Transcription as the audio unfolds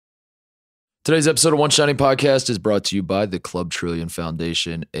Today's episode of One Shining Podcast is brought to you by the Club Trillion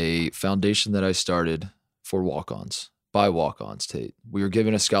Foundation, a foundation that I started for walk-ons, by walk-ons, Tate. We are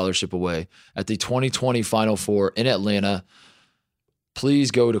giving a scholarship away at the 2020 Final Four in Atlanta. Please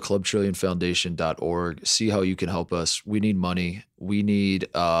go to clubtrillionfoundation.org. See how you can help us. We need money. We need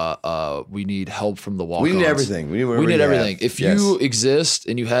help from the walk-ons. We need everything. We need everything. If you exist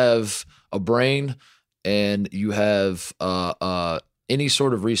and you have a brain and you have any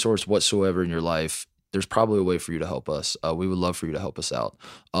sort of resource whatsoever in your life, there's probably a way for you to help us. We would love for you to help us out.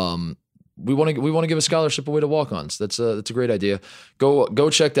 We want to give a scholarship away to walk-ons. That's a great idea. Go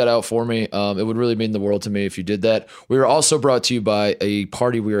check that out for me. It would really mean the world to me if you did that. We are also brought to you by a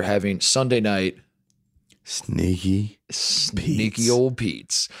party we are having Sunday night. Sneaky Old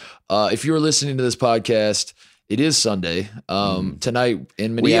Pete's. If you're listening to this podcast, it is Sunday. Tonight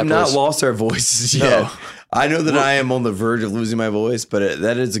in Minneapolis. We have not lost our voices yet. I know that I am on the verge of losing my voice, but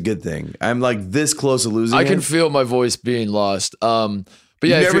that is a good thing. I'm like this close to losing it. I can feel my voice being lost. But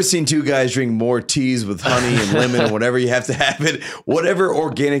yeah, You've never seen two guys drink more teas with honey and lemon and whatever you have to have it, whatever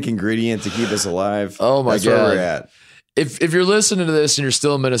organic ingredient to keep us alive. Oh my That's God. Where we're at. If you're listening to this and you're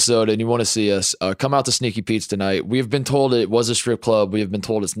still in Minnesota and you want to see us, come out to Sneaky Pete's tonight. We have been told it was a strip club. We have been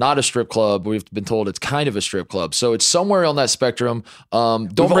told it's not a strip club. We've been told it's kind of a strip club. So it's somewhere on that spectrum.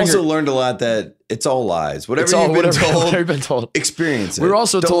 We've also learned a lot that it's all lies. Whatever you've been told, experience it. We were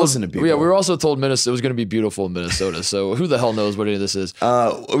also Don't listen to people. Yeah, we were also told Minnesota it was going to be beautiful in Minnesota. So who the hell knows what any of this is?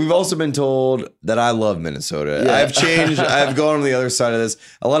 We've also been told that I love Minnesota. Yeah. I've changed. I've gone on the other side of this.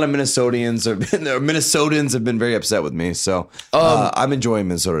 A lot of Minnesotans have been very upset with me. So I'm enjoying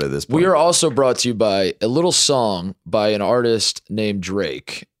Minnesota at this point. We are also brought to you by a little song by an artist named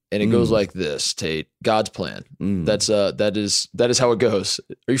Drake. And it goes like this, Tate. God's Plan. That is how it goes.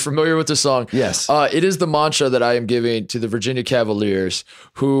 Are you familiar with this song? Yes. It is the mantra that I am giving to the Virginia Cavaliers,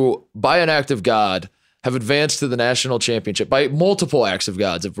 who, by an act of God, have advanced to the national championship. By multiple acts of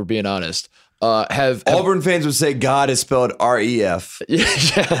God's, if we're being honest. Auburn fans would say God is spelled R-E-F.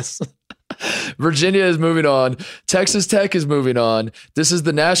 Yes. Virginia is moving on. Texas Tech is moving on. This is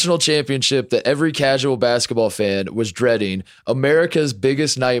the national championship that every casual basketball fan was dreading. America's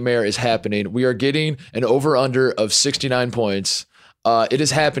biggest nightmare is happening. We are getting an over-under of 69 points. It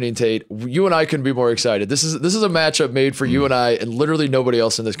is happening, Tate. You and I couldn't be more excited. This is a matchup made for you and I and literally nobody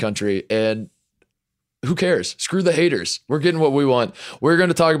else in this country. And who cares? Screw the haters. We're getting what we want. We're going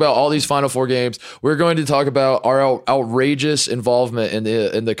to talk about all these Final Four games. We're going to talk about our outrageous involvement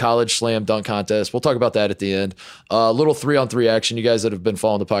in the college slam dunk contest. We'll talk about that at the end. A little 3-on-3 action. You guys that have been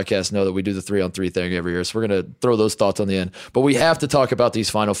following the podcast know that we do the 3-on-3 thing every year. So we're going to throw those thoughts on the end. But we have to talk about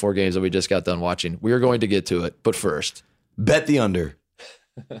these Final Four games that we just got done watching. We are going to get to it. But first, bet the under.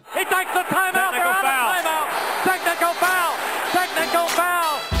 He takes the timeout. Technical foul. Timeout. Technical foul. Technical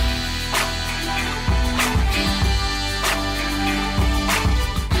foul.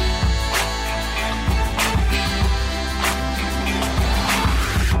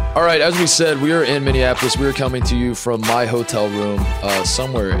 All right, as we said, we are in Minneapolis. We are coming to you from my hotel room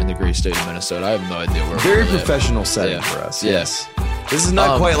somewhere in the great state of Minnesota. I have no idea where. Very professional setting for us. Yes. This is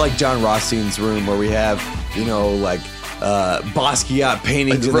not quite like John Rothstein's room where we have, like Basquiat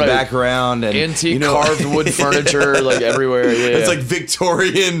paintings in the background and antique carved wood furniture like everywhere. Yeah, it's like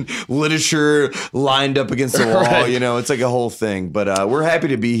Victorian literature lined up against the wall. Right. It's like a whole thing. But we're happy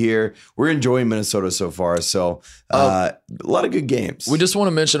to be here. We're enjoying Minnesota so far. So a lot of good games. We just want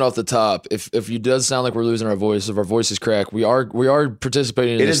to mention off the top, if it does sound like we're losing our voice, if our voices crack, we are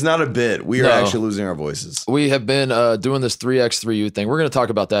participating in this. It is not a bit. We are actually losing our voices. We have been doing this 3x3U thing. We're going to talk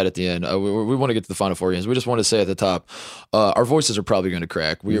about that at the end. We want to get to the Final Four games. We just want to say at the top, our voices are probably going to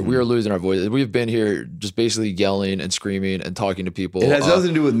crack. We are losing our voices. We've been here just basically yelling and screaming and talking to people. It has nothing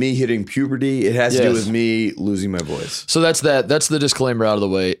to do with me hitting puberty. It has to do with me losing my voice. So that's that. That's the disclaimer out of the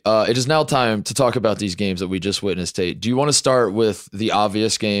way. It is now time to talk about these games that we just witnessed. Tate, do you want to start with the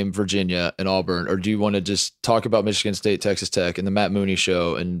obvious game, Virginia and Auburn, or do you want to just talk about Michigan State, Texas Tech, and the Matt Mooney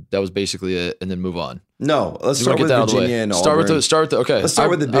show, and that was basically it, and then move on? No, let's start with Virginia and Auburn. Let's start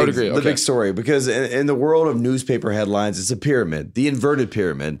with the big story, because in the world of newspaper headlines, it's a pyramid, the inverted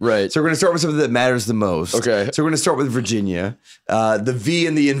pyramid. Right. So we're going to start with something that matters the most. Okay. So we're going to start with Virginia, the V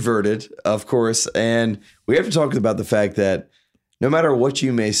in the inverted, of course, and we have to talk about the fact that no matter what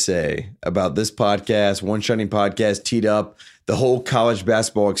you may say about this podcast, One Shining Podcast, Teed Up, the whole college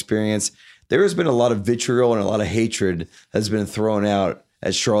basketball experience, there has been a lot of vitriol and a lot of hatred that's been thrown out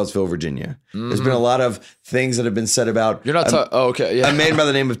at Charlottesville, Virginia. Mm-hmm. There's been a lot of things that have been said about a man by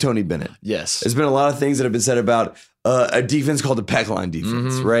the name of Tony Bennett. Yes. There's been a lot of things that have been said about a defense called the pack line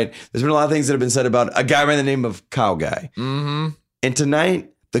defense, right? There's been a lot of things that have been said about a guy by the name of Kyle Guy. Mm-hmm. And tonight,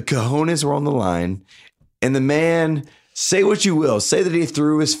 The cojones were on the line, and the man, say what you will, say that he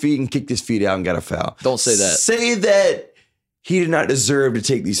threw his feet and kicked his feet out and got a foul. Don't say that. Say that he did not deserve to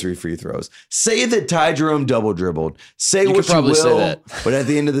take these 3 free throws. Say that Ty Jerome double dribbled. Say what you will, say that. But at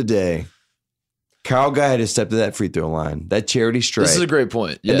the end of the day, Kyle Guy had to step to that free throw line, that charity stripe. This is a great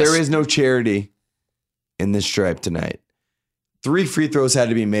point. Yes. And there is no charity in this stripe tonight. 3 free throws had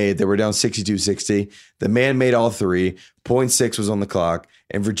to be made. They were down 62-60. The man made all 3. 0.6 was on the clock.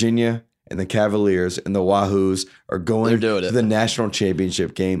 And Virginia and the Cavaliers and the Wahoos are going to the national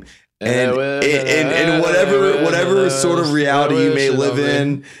championship game. And whatever sort of reality you may live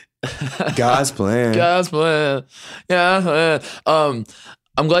in, God's plan. God's plan. Yeah.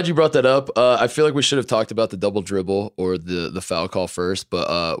 I'm glad you brought that up. I feel like we should have talked about the double dribble or the foul call first,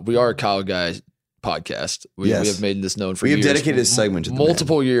 but we are a Kyle Guy podcast. We have made this known for years. We have dedicated a segment to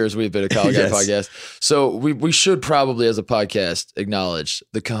multiple years. We've been a Kyle Guy podcast. So we should probably, as a podcast, acknowledge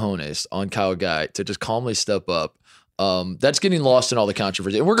the cojones on Kyle Guy to just calmly step up. That's getting lost in all the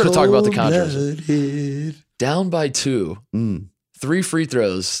controversy. And we're going to talk about the controversy. Down by 2, 3 free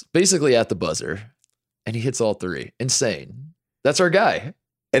throws, basically at the buzzer, and he hits all 3. Insane. That's our guy.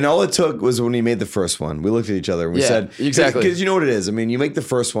 And all it took was when he made the first one. We looked at each other and we said, exactly. Because you know what it is. I mean, you make the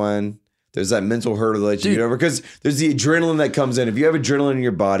first one, there's that mental hurdle that you get over because there's the adrenaline that comes in. If you have adrenaline in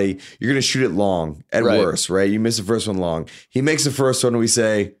your body, you're going to shoot it long at worst, right? You miss the first one long. He makes the first one and we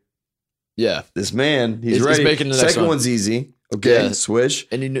say, yeah, this man, he's ready. He's making the next Second one's easy. Okay, swish.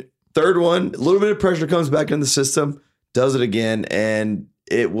 And third one, a little bit of pressure comes back in the system, does it again, and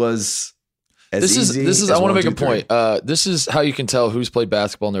it was This is. I want to make a point. This is how you can tell who's played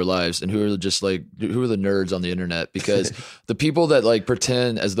basketball in their lives and who are just like who are the nerds on the internet, because the people that like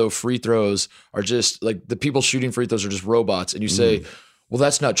pretend as though free throws are just like the people shooting free throws are just robots, and you say, well,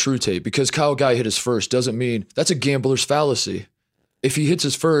 that's not true, Tate, because Kyle Guy hit his first doesn't mean that's a gambler's fallacy. If he hits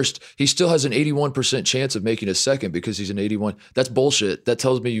his first, he still has an 81% chance of making his second because he's an 81. That's bullshit. That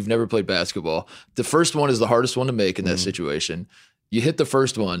tells me you've never played basketball. The first one is the hardest one to make in that situation. You hit the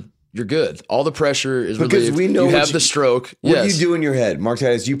first one, you're good. All the pressure is relieved. We know you have the stroke. What you do in your head, Mark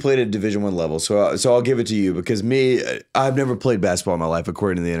Titus, you played at Division I level, so I'll give it to you because I've never played basketball in my life,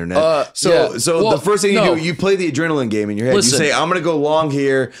 according to the internet. The first thing you do, you play the adrenaline game in your head. Listen, you say, I'm going to go long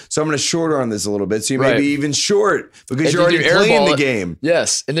here, so I'm going to short arm this a little bit, so you may be even short because you're already playing the game.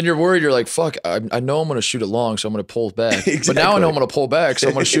 Yes, and then you're worried. You're like, fuck, I know I'm going to shoot it long, so I'm going to pull back. But now I know I'm going to pull back, so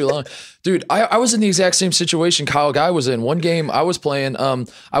I'm going to shoot it long. Dude, I was in the exact same situation Kyle Guy was in. One game I was playing,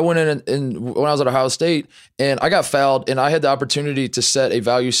 I went in when I was at Ohio State, and I got fouled, and I had the opportunity to set a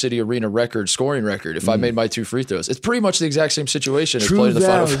Value City Arena record, scoring record, if I made my 2 free throws. It's pretty much the exact same situation as playing the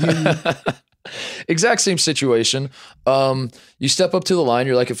Final. Exact same situation. You step up to the line.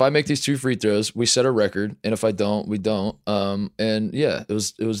 You're like, if I make these 2 free throws, we set a record, and if I don't, we don't. And yeah, it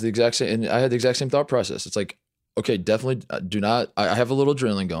was the exact same. And I had the exact same thought process. It's like, okay, definitely do not. I have a little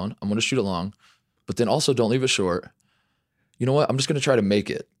adrenaline going. I'm going to shoot it long, but then also don't leave it short. You know what? I'm just going to try to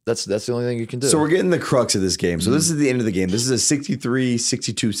make it. That's the only thing you can do. So we're getting the crux of this game. So this is the end of the game. This is a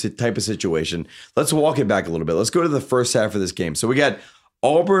 63-62 type of situation. Let's walk it back a little bit. Let's go to the first half of this game. So we got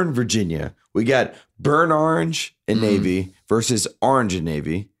Auburn, Virginia. We got Burn Orange and Navy versus Orange and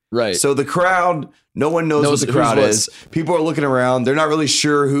Navy. Right. So the crowd, no one knows what the crowd is. People are looking around. They're not really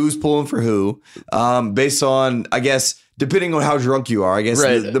sure who's pulling for who. Based on, I guess, depending on how drunk you are. I guess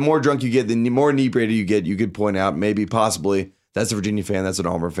the more drunk you get, the more inebriated you get, you could point out maybe possibly that's a Virginia fan, that's an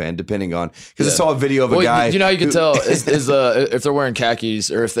Auburn fan, depending on. Because I saw a video of a guy. You know how you can tell is if they're wearing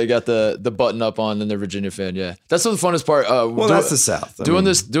khakis or if they got the button up on, then they're Virginia fan. Yeah, that's the funnest part. That's the South. Doing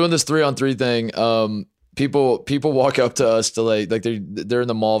this 3-on-3 thing. People walk up to us to like they're in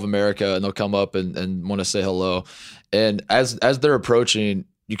the Mall of America and they'll come up and want to say hello. And as they're approaching,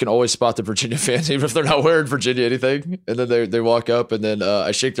 you can always spot the Virginia fans, even if they're not wearing Virginia anything. And then they walk up and then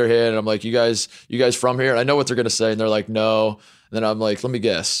I shake their hand and I'm like, you guys from here? And I know what they're going to say. And they're like, no. And then I'm like, let me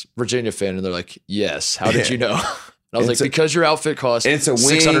guess, Virginia fan. And they're like, yes. How did you know? And I was because your outfit costs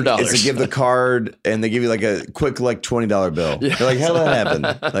 $600. It's a give the card and they give you like a quick $20 bill. Yeah. They're like, how did that happen?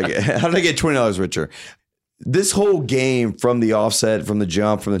 Like, how did I get $20 richer? This whole game, from the offset, from the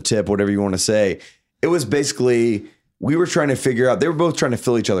jump, from the tip, whatever you want to say, it was basically we were trying to figure out. They were both trying to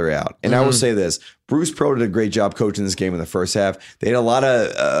fill each other out. And I will say this: Bruce Pearl did a great job coaching this game in the first half. They had a lot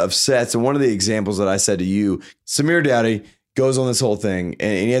of sets, and one of the examples that I said to you, Samir Dowdy goes on this whole thing,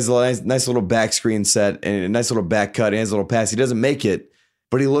 and he has a nice little back screen set and a nice little back cut. And he has a little pass. He doesn't make it,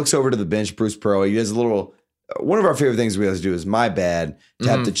 but he looks over to the bench. Bruce Pearl. He does a little. One of our favorite things we always do is my bad,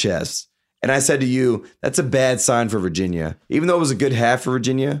 tap the chest. And I said to you, that's a bad sign for Virginia. Even though it was a good half for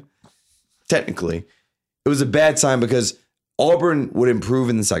Virginia, technically, it was a bad sign because Auburn would improve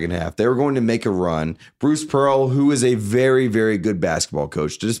in the second half. They were going to make a run. Bruce Pearl, who is a very, very good basketball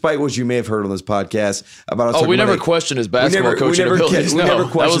coach, despite what you may have heard on this podcast about us. We never questioned his basketball coaching abilities. We never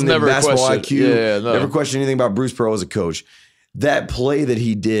questioned his basketball IQ. No. Never questioned anything about Bruce Pearl as a coach. That play that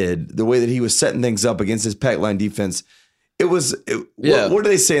he did, the way that he was setting things up against his pack line defense, what do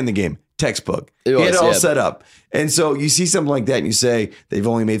they say in the game? Textbook. He had it all set up. And so you see something like that and you say, they've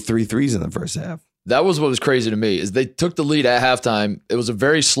only made 3 threes in the first half. That was what was crazy to me, is they took the lead at halftime. It was a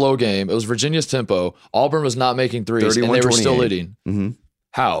very slow game. It was Virginia's tempo. Auburn was not making threes, and they were still leading. Mm-hmm.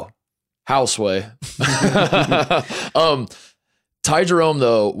 How, Sway? Ty Jerome,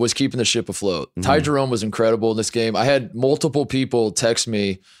 though, was keeping the ship afloat. Mm-hmm. Ty Jerome was incredible in this game. I had multiple people text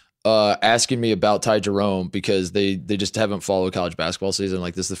me asking me about Ty Jerome because they just haven't followed college basketball season.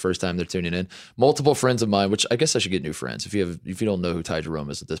 Like, this is the first time they're tuning in. Multiple friends of mine, which I guess I should get new friends if you don't know who Ty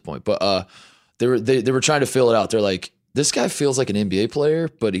Jerome is at this point. But they were trying to fill it out. They're like, this guy feels like an NBA player,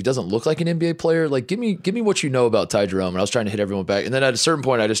 but he doesn't look like an NBA player. Like, give me what you know about Ty Jerome. And I was trying to hit everyone back. And then at a certain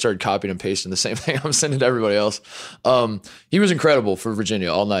point, I just started copying and pasting the same thing I'm sending to everybody else. He was incredible for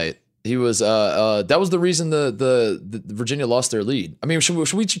Virginia all night. He was that was the reason the Virginia lost their lead. I mean,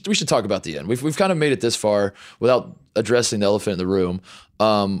 we should talk about the end. We've kind of made it this far without addressing the elephant in the room,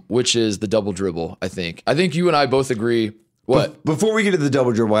 which is the double dribble. I think you and I both agree. What? Before we get to the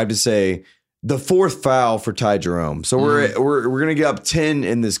double dribble, I have to say the 4th foul for Ty Jerome. So we're gonna get up 10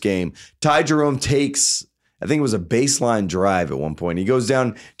 in this game. Ty Jerome takes, I think it was a baseline drive at one point. He goes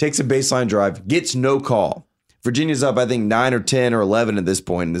down, takes a baseline drive, gets no call. Virginia's up, I think, 9 or 10 or 11 at this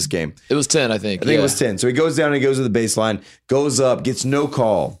point in this game. It was 10, I think. I think it was 10. So he goes down and he goes to the baseline, goes up, gets no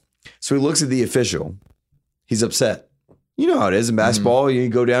call. So he looks at the official. He's upset. You know how it is in basketball. You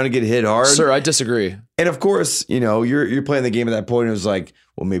go down and get hit hard. Sir, I disagree. And of course, you're playing the game at that point. And it was like,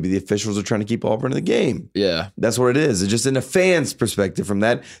 well, maybe the officials are trying to keep Auburn in the game. Yeah. That's what it is. It's just in a fan's perspective from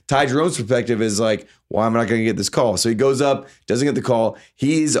that. Ty Jerome's perspective is like, well, I'm not going to get this call. So he goes up, doesn't get the call.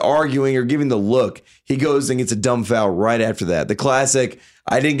 He's arguing or giving the look. He goes and gets a dumb foul right after that. The classic,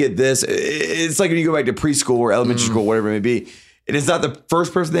 I didn't get this. It's like when you go back to preschool or elementary school, whatever it may be. And it's not the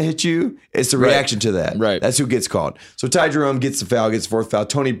first person that hits you, it's the reaction to that. Right. That's who gets called. So Ty Jerome gets the foul, gets the 4th foul.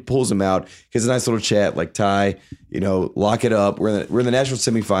 Tony pulls him out. He has a nice little chat like, Ty, lock it up. We're in the national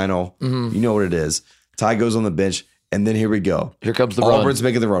semifinal. Mm-hmm. You know what it is. Ty goes on the bench, and then here we go. Here comes the run. Auburn's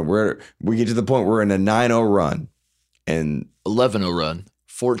making the run. We get to the point where we're in a 9-0 run. And 11-0 run.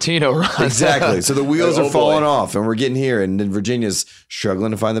 14-0 run. Exactly. So the wheels are falling off, and we're getting here, and then Virginia's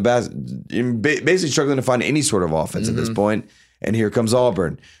struggling to find basically struggling to find any sort of offense at this point. And here comes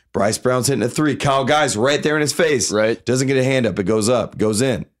Auburn. Bryce Brown's hitting a 3. Kyle Guy's right there in his face. Right. Doesn't get a hand up. It goes up, goes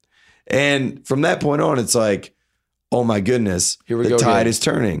in. And from that point on, it's like, oh my goodness, here we the go tide again. is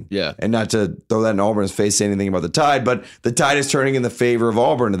turning. Yeah. And not to throw that in Auburn's face, say anything about the tide, but the tide is turning in the favor of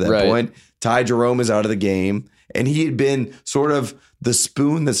Auburn at that point. Ty Jerome is out of the game. And he had been sort of the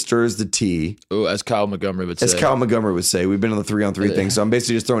spoon that stirs the tea. Oh, as Kyle Montgomery would say. As Kyle Montgomery would say. We've been on the 3-on-3 thing, so I'm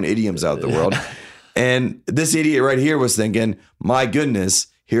basically just throwing idioms out the world. And this idiot right here was thinking, my goodness,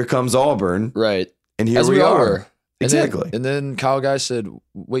 here comes Auburn. Right. And here as we all are. Were. Exactly. And then Kyle Guy said,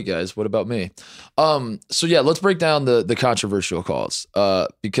 wait, guys, what about me? So, yeah, let's break down the controversial calls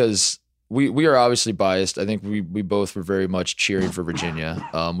because we are obviously biased. I think we both were very much cheering for Virginia.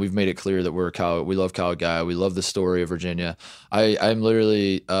 We've made it clear that we love Kyle Guy. We love the story of Virginia. I'm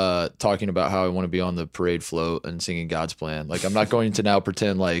literally talking about how I want to be on the parade float and singing God's Plan. Like, I'm not going to now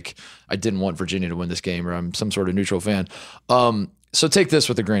pretend like I didn't want Virginia to win this game or I'm some sort of neutral fan. So take this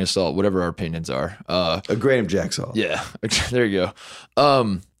with a grain of salt, whatever our opinions are. A grain of jack salt. Yeah, there you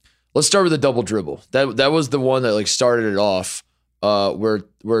go. Let's start with the double dribble. That was the one that like started it off.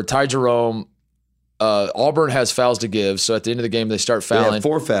 Where Ty Jerome, Auburn has fouls to give, so at the end of the game they start fouling. They have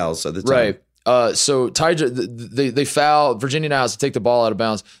 4 fouls at the time. Right. So they foul. Virginia now has to take the ball out of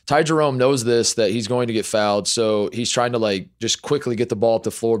bounds. Ty Jerome knows that he's going to get fouled, so he's trying to like just quickly get the ball up the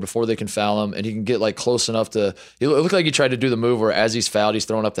floor before they can foul him, and he can get like close enough to. It looked like he tried to do the move where as he's fouled, he's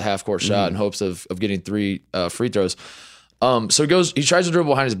throwing up the half court shot in hopes of getting 3 free throws. So he tries to dribble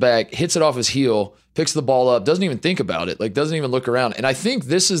behind his back, hits it off his heel, picks the ball up, doesn't even think about it, like doesn't even look around. And I think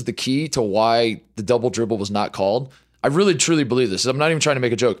this is the key to why the double dribble was not called. I really truly believe this. I'm not even trying to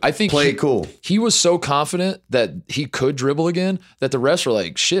make a joke. I think play it cool. He was so confident that he could dribble again that the rest were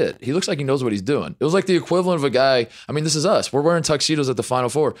like, shit, he looks like he knows what he's doing. It was like the equivalent of a guy. I mean, this is us. We're wearing tuxedos at the Final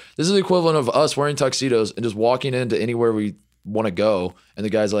Four. This is the equivalent of us wearing tuxedos and just walking into anywhere we want to go. And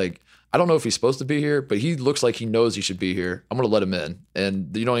the guy's like, I don't know if he's supposed to be here, but he looks like he knows he should be here. I'm going to let him in.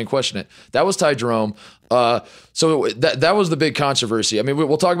 And you don't even question it. That was Ty Jerome. So that was the big controversy. I mean,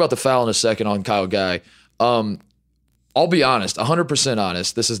 we'll talk about the foul in a second on Kyle Guy. I'll be honest, 100%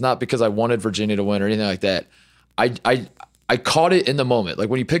 honest. This is not because I wanted Virginia to win or anything like that. I caught it in the moment. Like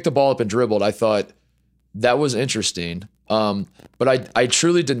when he picked the ball up and dribbled, I thought that was interesting. But I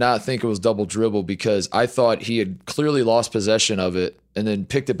truly did not think it was double dribble because I thought he had clearly lost possession of it and then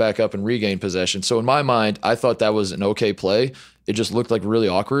picked it back up and regained possession. So in my mind, I thought that was an okay play. It just looked like really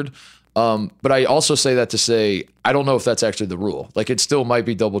awkward. But I also say that to say, I don't know if that's actually the rule. Like it still might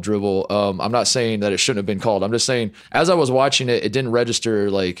be double dribble. I'm not saying that it shouldn't have been called. I'm just saying as I was watching it, it didn't register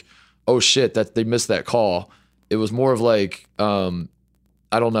like, oh shit, that they missed that call. It was more of like,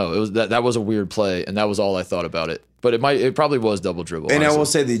 I don't know. It was that was a weird play, and that was all I thought about it. But it probably was double dribble. And honestly. I will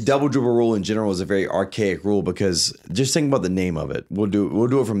say the double dribble rule in general is a very archaic rule because just think about the name of it. We'll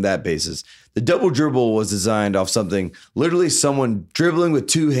do it from that basis. The double dribble was designed off something, literally someone dribbling with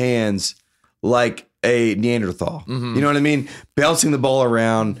two hands like a Neanderthal. Mm-hmm. You know what I mean? Bouncing the ball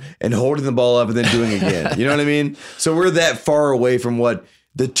around and holding the ball up and then doing it again. You know what I mean? So we're that far away from what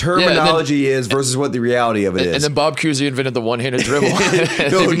the terminology is versus what the reality of it is. And then Bob Cousy invented the one-handed dribble.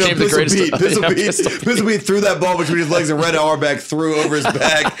 Became the greatest. Pistol Pete threw that ball between his legs and Red Auerbach threw over his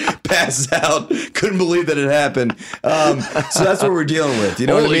back, passed out. Couldn't believe that it happened. So that's what we're dealing with. You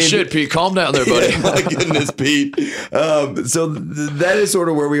know Holy what I mean? shit, Pete. Calm down there, buddy. My goodness, Pete. So that is sort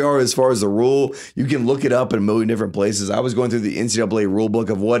of where we are as far as the rule. You can look it up in a million different places. I was going through the NCAA rule book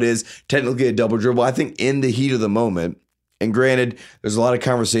of what is technically a double dribble. I think in the heat of the moment, and granted, there's a lot of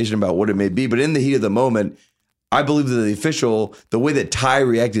conversation about what it may be, but in the heat of the moment, I believe that the official, the way that Ty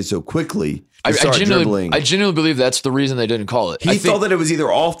reacted so quickly, I genuinely believe that's the reason they didn't call it. He thought that it was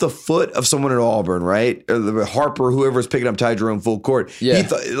either off the foot of someone at Auburn, right? Or the Harper, whoever's picking up Ty Jerome full court. Yeah. He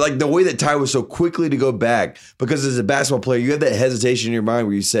thought, like the way that Ty was so quickly to go back, because as a basketball player, you have that hesitation in your mind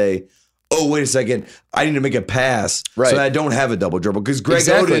where you say, oh, wait a second, I need to make a pass so that I don't have a double dribble. Because Greg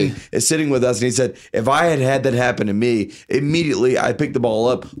Oden is sitting with us and he said, if I had that happen to me, immediately I pick the ball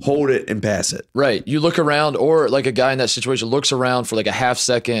up, hold it, and pass it. Right. You look around, or like a guy in that situation looks around for like a half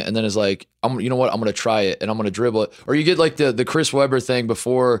second and then is like, you know what, I'm going to try it and I'm going to dribble it. Or you get like the Chris Webber thing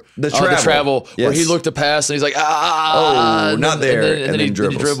before the travel where he looked to pass and he's like, not there. And then he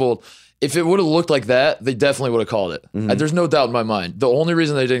dribbled. If it would have looked like that, they definitely would have called it. Mm-hmm. There's no doubt in my mind. The only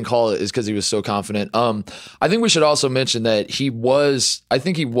reason they didn't call it is because he was so confident. I think we should also mention that he was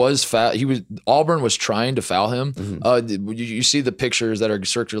foul. Auburn was trying to foul him. Mm-hmm. You see the pictures that are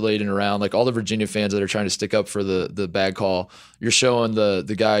circulating around, like all the Virginia fans that are trying to stick up for the bad call. You're showing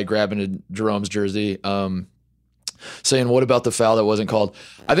the guy grabbing Jerome's jersey. Saying, what about the foul that wasn't called?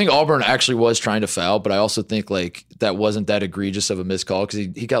 I think Auburn actually was trying to foul, but I also think like that wasn't that egregious of a missed call because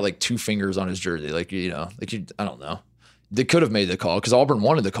he got like two fingers on his jersey. I don't know. They could have made the call because Auburn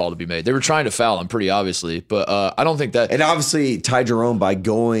wanted the call to be made. They were trying to foul him pretty obviously, but I don't think that. And obviously Ty Jerome, by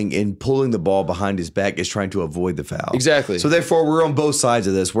going and pulling the ball behind his back, is trying to avoid the foul. Exactly. So therefore we're on both sides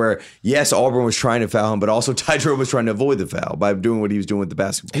of this where yes, Auburn was trying to foul him, but also Ty Jerome was trying to avoid the foul by doing what he was doing with the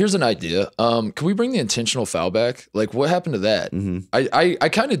basketball. Here's an idea. Can we bring the intentional foul back? Like what happened to that? Mm-hmm. I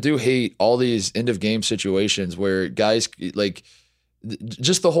kind of do hate all these end of game situations where guys like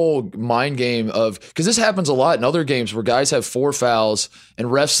just the whole mind game of, because this happens a lot in other games where guys have 4 fouls and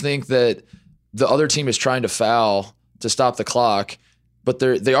refs think that the other team is trying to foul to stop the clock, but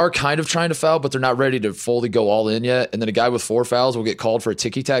they are kind of trying to foul, but they're not ready to fully go all in yet. And then a guy with 4 fouls will get called for a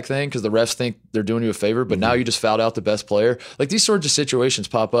ticky-tack thing because the refs think they're doing you a favor, but now you just fouled out the best player. Like these sorts of situations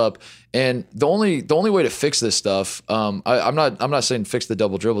pop up, and the only way to fix this stuff, I'm not saying fix the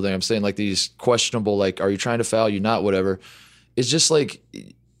double dribble thing. I'm saying like these questionable, like, are you trying to foul? You not, whatever. It's just like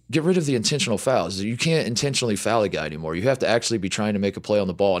get rid of the intentional fouls. You can't intentionally foul a guy anymore. You have to actually be trying to make a play on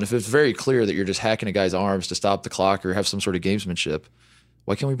the ball. And if it's very clear that you're just hacking a guy's arms to stop the clock or have some sort of gamesmanship,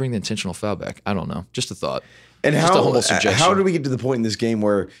 why can't we bring the intentional foul back? I don't know. Just a thought. And just a humble suggestion. How do we get to the point in this game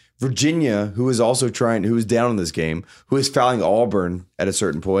where Virginia, who is down in this game, who is fouling Auburn at a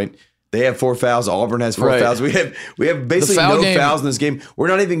certain point, they have 4 fouls. Auburn has 4 fouls. We have basically no fouls in this game. We're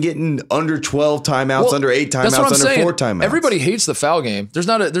not even getting under 12 timeouts, under 8 timeouts, under 4 timeouts. Everybody hates the foul game. There's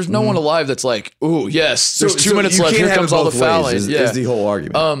no one alive that's like, ooh, yes, there's 2 minutes left. Here comes all the fouling. Is the whole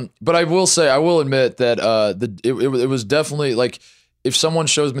argument. But I will admit that it was definitely like, if someone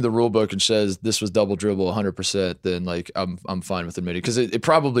shows me the rule book and says this was double dribble 100%, then like I'm fine with admitting, because it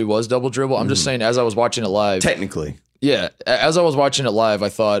probably was double dribble. I'm just saying, as I was watching it live, technically, as I was watching it live, I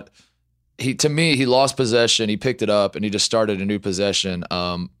thought. He lost possession. He picked it up and he just started a new possession.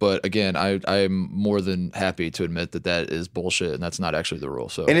 But again, I'm more than happy to admit that is bullshit and that's not actually the rule.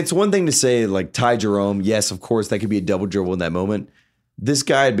 So, and it's one thing to say like Ty Jerome, yes, of course that could be a double dribble in that moment. This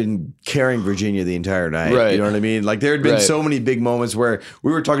guy had been carrying Virginia the entire night. Right. You know what I mean? Like there had been so many big moments where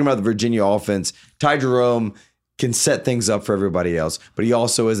we were talking about the Virginia offense. Ty Jerome can set things up for everybody else. But he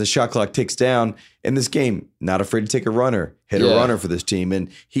also, as the shot clock ticks down in this game, not afraid to take a runner, hit a runner for this team. And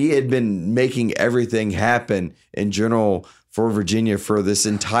he had been making everything happen in general for Virginia for this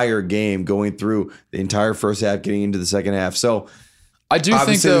entire game, going through the entire first half, getting into the second half. So I do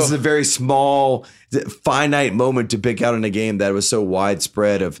think this is a very small, finite moment to pick out in a game that was so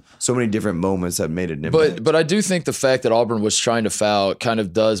widespread of so many different moments that made it an impact. But I do think the fact that Auburn was trying to foul kind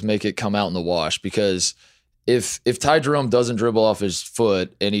of does make it come out in the wash, because if Ty Jerome doesn't dribble off his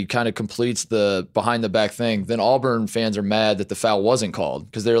foot and he kind of completes the behind the back thing, then Auburn fans are mad that the foul wasn't called,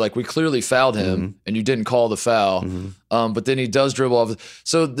 because they're like, we clearly fouled him and you didn't call the foul. But then he does dribble off.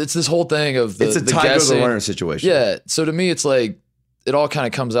 So it's this whole thing of the, it's a tie goes the runner situation. Yeah. So to me, it's like, it all kind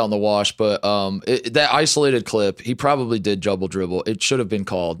of comes out in the wash, but that isolated clip, he probably did double dribble. It should have been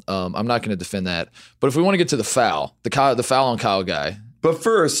called. I'm not going to defend that. But if we want to get to the foul, the foul on Kyle Guy. But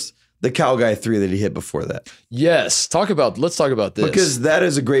first, the Kyle Guy 3 that he hit before that. Yes. Let's talk about this. Because that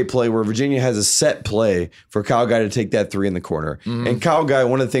is a great play where Virginia has a set play for Kyle Guy to take that 3 in the corner. And Kyle Guy,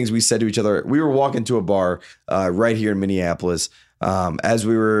 one of the things we said to each other, we were walking to a bar right here in Minneapolis. As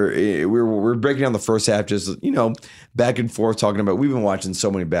we were breaking down the first half, just, back and forth talking about, we've been watching so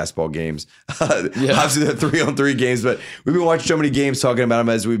many basketball games, obviously the 3-on-3 games, but we've been watching so many games, talking about them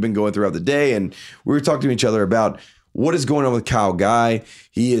as we've been going throughout the day. And we were talking to each other about what is going on with Kyle Guy.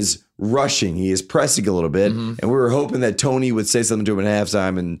 He is rushing, he is pressing a little bit. And we were hoping that Tony would say something to him at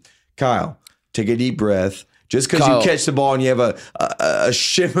halftime. And Kyle, take a deep breath. Just because you catch the ball and you have a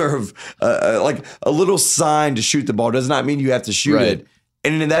shimmer of like a little sign to shoot the ball does not mean you have to shoot it.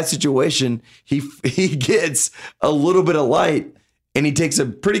 And in that situation, he gets a little bit of light and he takes a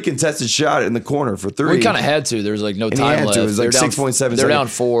pretty contested shot in the corner for 3. Well, he kind of had to. There was like no time left. It was like 6.7 seconds. They're down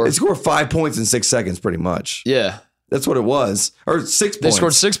 4. They scored 5 points in 6 seconds pretty much. Yeah. That's what it was. Or 6 points. They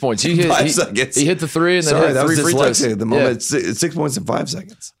scored 6 points. He hit 5 seconds. He hit the 3 and then Sorry, hit that 3 was free throws. dyslexia at the moment. It's 6 points in 5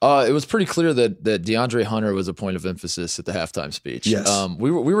 seconds. It was pretty clear that DeAndre Hunter was a point of emphasis at the halftime speech. Yes.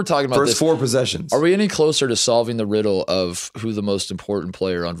 We were talking about First this. 4 possessions. Are we any closer to solving the riddle of who the most important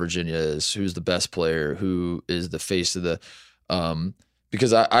player on Virginia is? Who's the best player? Who is the face of the?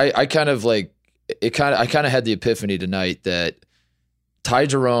 Because I kind of like it. I kind of had the epiphany tonight that Ty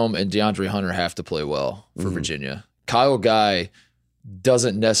Jerome and DeAndre Hunter have to play well for Virginia. Kyle Guy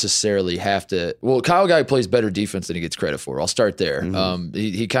doesn't necessarily have to. Well, Kyle Guy plays better defense than he gets credit for. I'll start there.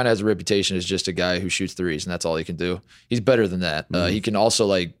 He kind of has a reputation as just a guy who shoots threes, and that's all he can do. He's better than that. He can also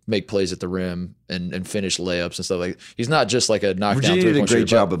like make plays at the rim and finish layups and stuff like. He's not just like a knockdown. Virginia did a great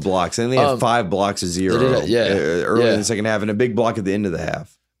job of blocks, and they had 5 blocks to 0 early in the second half, and a big block at the end of the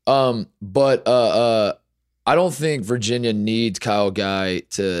half. But I don't think Virginia needs Kyle Guy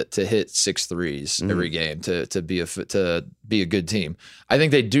to hit 6 threes every game to be a good team. I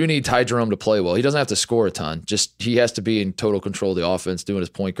think they do need Ty Jerome to play well. He doesn't have to score a ton. Just he has to be in total control of the offense, doing his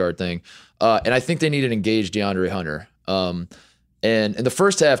point guard thing. And I think they need an engaged DeAndre Hunter. And in the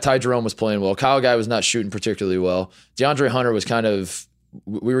first half, Ty Jerome was playing well. Kyle Guy was not shooting particularly well. DeAndre Hunter was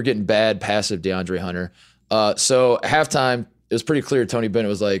we were getting bad passive DeAndre Hunter. So halftime, it was pretty clear Tony Bennett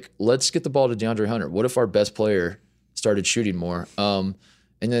was like, let's get the ball to DeAndre Hunter. What if our best player started shooting more? And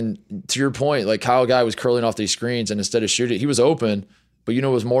then to your point, like Kyle Guy was curling off these screens, and instead of shooting, he was open, but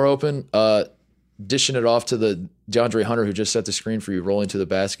what was more open? Dishing it off to the DeAndre Hunter who just set the screen for you, rolling to the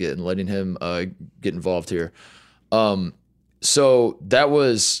basket and letting him get involved here. So that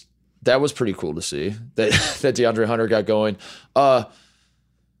was pretty cool to see that DeAndre Hunter got going. I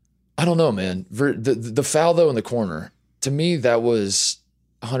don't know, man. The foul though in the corner, to me, that was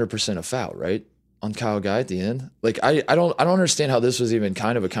 100% a foul, right? On Kyle Guy at the end. Like, I don't understand how this was even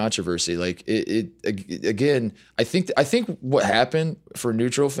kind of a controversy. Like again, I think what happened for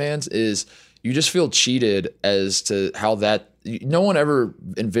neutral fans is you just feel cheated as to how no one ever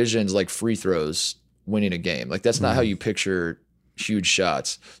envisions like free throws winning a game. Like that's not how you picture huge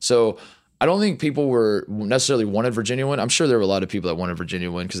shots. So I don't think people were necessarily wanted Virginia win. I'm sure there were a lot of people that wanted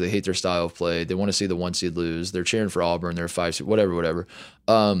Virginia win because they hate their style of play. They want to see the 1 seed lose. They're cheering for Auburn. They're 5 seed, whatever.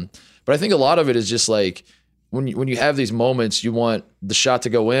 But I think a lot of it is just like when you have these moments, you want the shot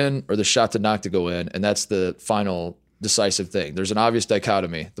to go in or the shot to not to go in, and that's the final decisive thing. There's an obvious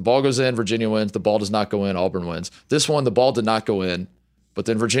dichotomy. The ball goes in, Virginia wins. The ball does not go in, Auburn wins. This one, the ball did not go in. But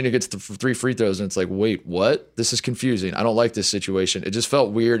then Virginia gets the 3 free throws, and it's like, wait, what? This is confusing. I don't like this situation. It just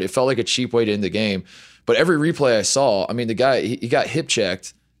felt weird. It felt like a cheap way to end the game. But every replay I saw, I mean, the guy, he got hip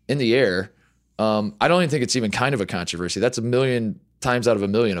checked in the air. I don't even think it's even kind of a controversy. That's 1,000,000 times out of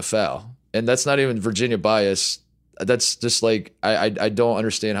 1,000,000 a foul. And that's not even Virginia bias. That's just like, I don't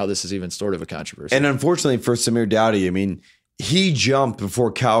understand how this is even sort of a controversy. And unfortunately for Samir Dowdy, I mean, he jumped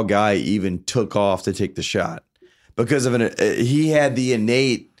before Kyle Guy even took off to take the shot. because of he had the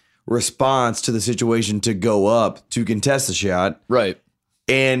innate response to the situation to go up to contest the shot. Right.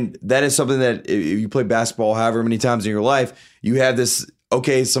 And that is something that if you play basketball however many times in your life, you have this,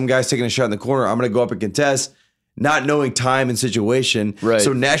 okay, some guy's taking a shot in the corner, I'm going to go up and contest, not knowing time and situation. Right.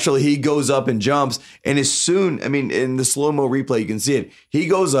 So naturally he goes up and jumps. And as soon, I mean, in the slow-mo replay, you can see it. He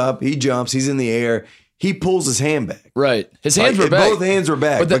goes up, he jumps, he's in the air. He pulls his hand back. Right. His hands were back. Both hands were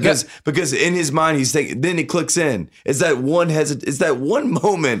back But because in his mind he's thinking. Then it clicks in. It's that one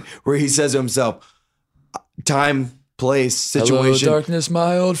moment where he says to himself, "Time, place, situation." Hello, darkness,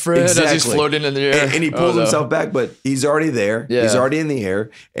 my old friend. Exactly. As he's floating in the air, and he pulls himself back, but he's already there. Yeah. He's already in the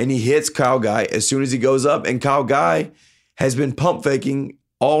air, and he hits Kyle Guy as soon as he goes up. And Kyle Guy has been pump faking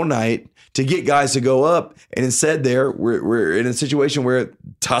all night to get guys to go up, and instead we're in a situation where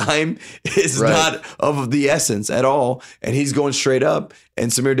time is not of the essence at all, and he's going straight up, and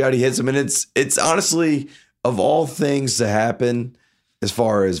Samir Doughty hits him, and it's honestly, of all things to happen, as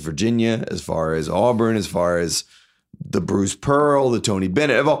far as Virginia, as far as Auburn, as far as the Bruce Pearl, the Tony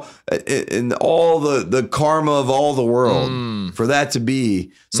Bennett, and all the karma of all the world, for that to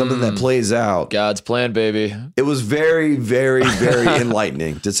be something that plays out. God's plan, baby. It was very, very, very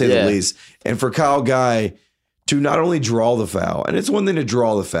enlightening, to say the least. And for Kyle Guy to not only draw the foul, and it's one thing to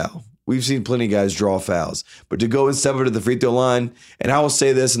draw the foul. We've seen plenty of guys draw fouls. But to go and step up to the free throw line, and I will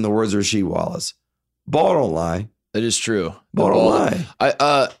say this in the words of Rasheed Wallace, ball don't lie. It is true. Ball don't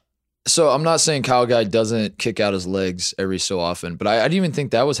lie. So I'm not saying Kyle Guy doesn't kick out his legs every so often, but I didn't even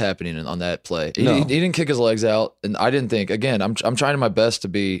think that was happening on that play. He didn't kick his legs out, and I didn't think. Again, I'm trying my best to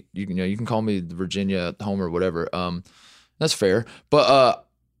be. You can call me the Virginia Homer, whatever. That's fair. But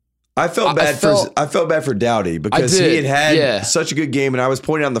I felt bad for Doughty because he had such a good game, and I was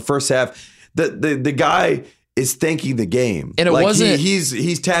pointing out in the first half that the guy is thanking the game, and it wasn't.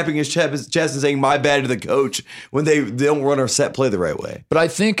 He's tapping his chest and saying "my bad" to the coach when they don't run our set play the right way. But I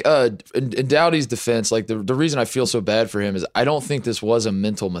think in Doughty's defense, like the reason I feel so bad for him is I don't think this was a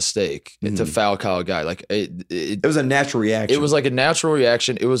mental mistake to foul Kyle Guy. Like it was a natural reaction. It was like a natural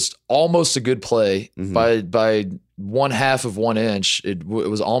reaction. It was almost a good play by 1/2 of 1 inch. It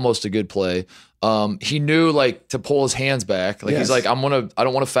was almost a good play. He knew like to pull his hands back. Like he's like, I don't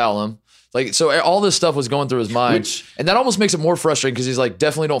want to foul him. Like, so all this stuff was going through his mind, and that almost makes it more frustrating because he's like,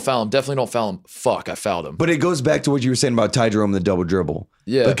 definitely don't foul him. Definitely don't foul him. Fuck, I fouled him. But it goes back to what you were saying about Ty Jerome and the double dribble.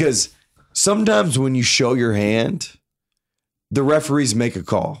 Yeah. Because sometimes when you show your hand, the referees make a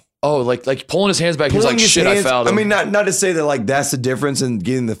call. Oh, like pulling his hands back. He's like, shit, I fouled him. I mean, not to say that like that's the difference in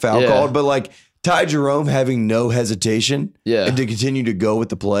getting the foul called, but like Ty Jerome having no hesitation and to continue to go with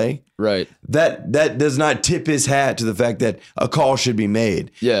the play. Right. That does not tip his hat to the fact that a call should be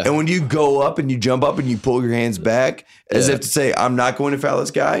made. Yeah. And when you go up and you jump up and you pull your hands back as if to say, I'm not going to foul this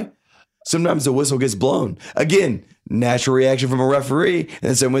guy, sometimes the whistle gets blown. Again, natural reaction from a referee,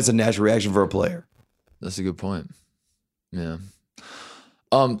 and then it's a natural reaction for a player. That's a good point. Yeah.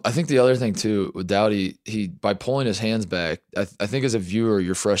 I think the other thing too with Doughty, by pulling his hands back, I think as a viewer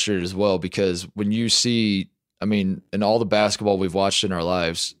you're frustrated as well because when you see, I mean, in all the basketball we've watched in our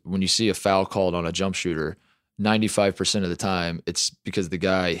lives, when you see a foul called on a jump shooter, 95% of the time it's because the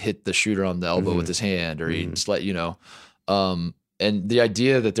guy hit the shooter on the elbow with his hand, or he just let and the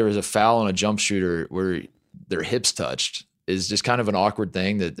idea that there was a foul on a jump shooter where their hips touched is just kind of an awkward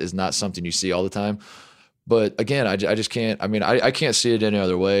thing that is not something you see all the time. But again, I just can't. I mean, I can't see it any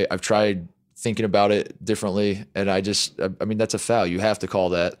other way. I've tried thinking about it differently, and I mean, that's a foul. You have to call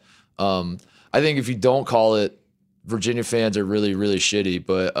that. I think if you don't call it, Virginia fans are really, really shitty.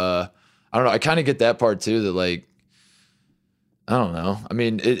 But I don't know. I kind of get that part too. That like, I don't know. I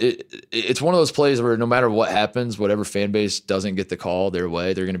mean, it's one of those plays where no matter what happens, whatever fan base doesn't get the call their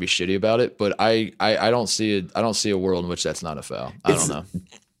way, they're going to be shitty about it. But I don't see it. I don't see a world in which that's not a foul. I don't know.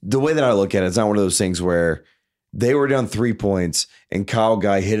 The way that I look at it, it's not one of those things where they were down 3 points and Kyle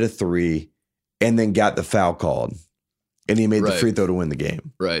Guy hit a 3 and then got the foul called. And he made the free throw to win the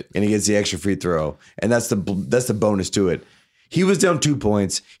game. Right. And he gets the extra free throw. And that's the bonus to it. He was down 2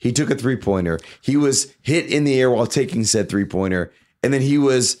 points. He took a 3-pointer. He was hit in the air while taking said 3-pointer. And then he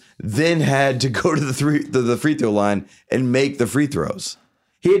had to go to the free throw line and make the free throws.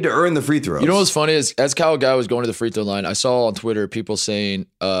 He had to earn the free throws. You know what's funny is as Kyle Guy was going to the free throw line, I saw on Twitter people saying,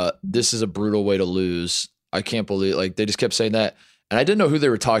 this is a brutal way to lose. I can't believe, like, they just kept saying that. And I didn't know who they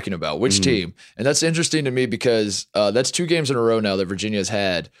were talking about, which team. And that's interesting to me because that's 2 games in a row now that Virginia has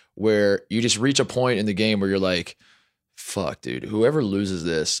had where you just reach a point in the game where you're like, fuck, dude, whoever loses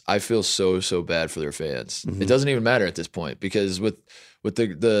this, I feel so bad for their fans. It doesn't even matter at this point because with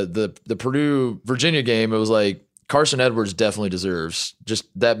the Purdue Virginia game, it was like, Carson Edwards definitely deserves just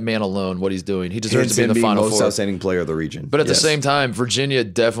that man alone, what he's doing. He deserves Hands to be in the being Final most Four. outstanding player of the region. But at the same time, Virginia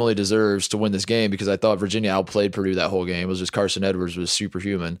definitely deserves to win this game because I thought Virginia outplayed Purdue that whole game. It was just Carson Edwards was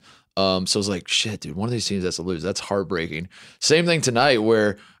superhuman. So I was like, shit, dude, one of these teams has to lose. That's heartbreaking. Same thing tonight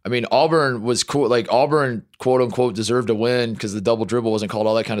where, I mean, Auburn was cool. Like Auburn, quote unquote, deserved to win because the double dribble wasn't called,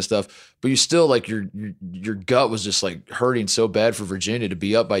 all that kind of stuff. But you still, like, your gut was just like hurting so bad for Virginia to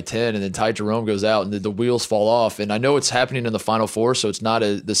be up by 10 and then Ty Jerome goes out and the wheels fall off. And I know it's happening in the Final Four, so it's not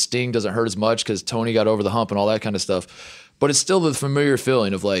the sting doesn't hurt as much because Tony got over the hump and all that kind of stuff. But it's still the familiar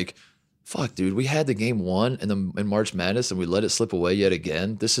feeling of like, fuck, dude, we had the game won in March Madness and we let it slip away yet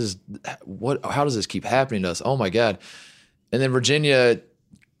again. This is how does this keep happening to us? Oh my God. And then Virginia,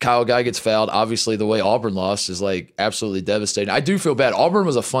 Kyle Guy gets fouled. Obviously, the way Auburn lost is like absolutely devastating. I do feel bad. Auburn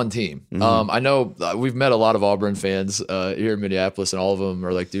was a fun team. I know we've met a lot of Auburn fans here in Minneapolis, and all of them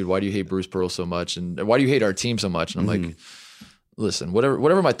are like, dude, why do you hate Bruce Pearl so much? And why do you hate our team so much? And I'm like, listen,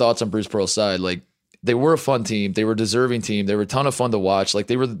 whatever my thoughts on Bruce Pearl's side, like, they were a fun team. They were a deserving team. They were a ton of fun to watch. Like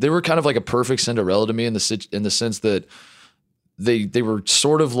they were kind of like a perfect Cinderella to me in the sense that they were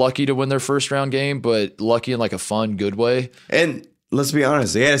sort of lucky to win their first round game, but lucky in like a fun, good way. And let's be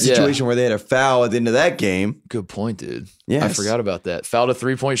honest, they had a situation where they had a foul at the end of that game. Good point, dude. Yes. I forgot about that. Fouled a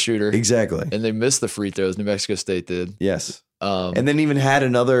 3-point shooter. Exactly. And they missed the free throws. New Mexico State did. Yes. And then even had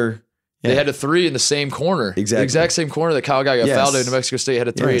another. They had a 3 in the same corner. Exactly. The exact same corner that Kyle Guy got fouled in. New Mexico State had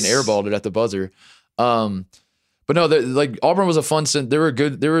a 3 and airballed it at the buzzer. But no, like Auburn was a fun. They were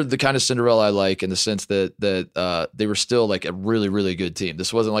good. They were the kind of Cinderella I like in the sense that they were still like a really, really good team.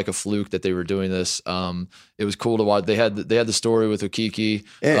 This wasn't like a fluke that they were doing this. It was cool to watch. They had the story with Okeke,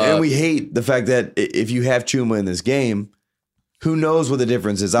 and we hate the fact that if you have Chuma in this game, who knows what the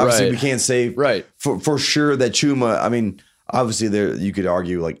difference is? Obviously, we can't say for sure that Chuma. I mean, obviously, there you could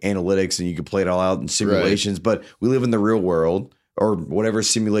argue like analytics and you could play it all out in simulations, but we live in the real world. Or whatever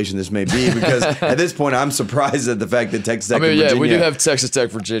simulation this may be, because at this point, I'm surprised at the fact that Texas Tech. Virginia, we do have Texas Tech,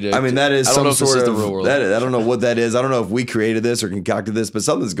 Virginia. I mean, that is some sort of. The real world. I don't know what that is. I don't know if we created this or concocted this, but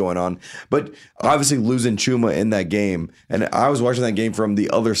something's going on. But obviously, losing Chuma in that game, and I was watching that game from the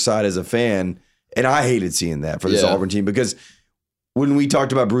other side as a fan, and I hated seeing that for this Auburn team because when we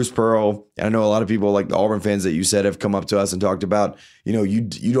talked about Bruce Pearl, and I know a lot of people like the Auburn fans that you said have come up to us and talked about,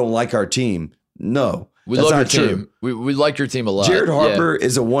 you don't like our team. No. We love your team. We like your team a lot. Jared Harper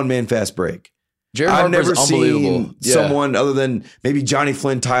is a one-man fast break. Jared Harper's I've never unbelievable. seen someone other than maybe Johnny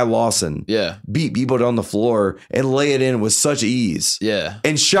Flynn, Ty Lawson beat people down the floor and lay it in with such ease. Yeah.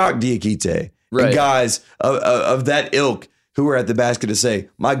 And shock Diakite. And guys of that ilk who were at the basket to say,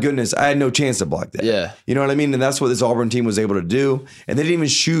 my goodness, I had no chance to block that. Yeah. You know what I mean? And that's what this Auburn team was able to do. And they didn't even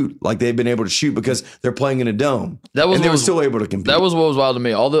shoot like they've been able to shoot because they're playing in a dome. And they were still able to compete. That was what was wild to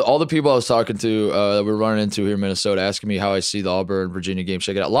me. All the people I was talking to that we're running into here in Minnesota asking me how I see the Auburn-Virginia game.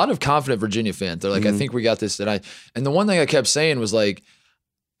 Check it out. A lot of confident Virginia fans. They're like, I think we got this. And the one thing I kept saying was like,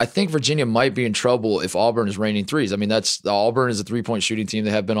 I think Virginia might be in trouble if Auburn is raining threes. I mean, Auburn is a 3-point shooting team.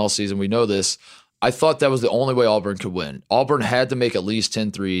 They have been all season. We know this. I thought that was the only way Auburn could win. Auburn had to make at least 10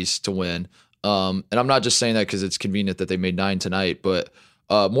 threes to win. And I'm not just saying that because it's convenient that they made 9 tonight, but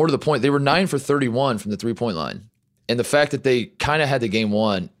more to the point, they were 9 for 31 from the 3-point line. And the fact that they kind of had the game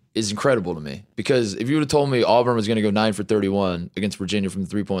won is incredible to me because if you would have told me Auburn was going to go 9 for 31 against Virginia from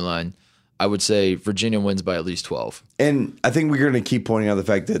the 3-point line, I would say Virginia wins by at least 12. And I think we're going to keep pointing out the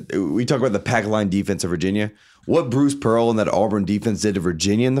fact that we talk about the pack line defense of Virginia. What Bruce Pearl and that Auburn defense did to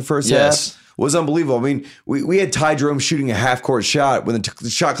Virginia in the first half was unbelievable. I mean, we had Ty Jerome shooting a half-court shot when the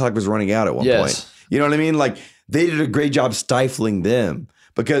shot clock was running out at one point. You know what I mean? Like, they did a great job stifling them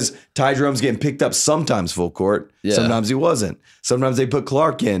because Ty Jerome's getting picked up sometimes full court. Sometimes he wasn't. Sometimes they put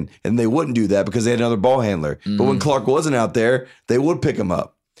Clark in, and they wouldn't do that because they had another ball handler. But when Clark wasn't out there, they would pick him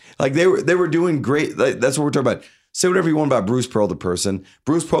up. Like, they were doing great. Like, that's what we're talking about. Say whatever you want about Bruce Pearl, the person.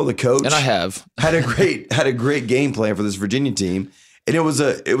 Bruce Pearl, the coach, and I have had a great game plan for this Virginia team, and it was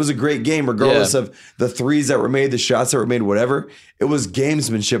a great game, regardless of the threes that were made, the shots that were made, whatever. It was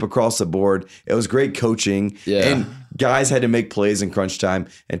gamesmanship across the board. It was great coaching, and guys had to make plays in crunch time.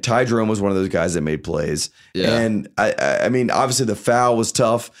 And Ty Jerome was one of those guys that made plays. And I mean, obviously the foul was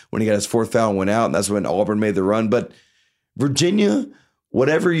tough when he got his 4th foul and went out, and that's when Auburn made the run. But Virginia,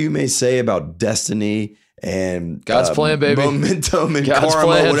 whatever you may say about destiny and God's plan, baby, momentum and God's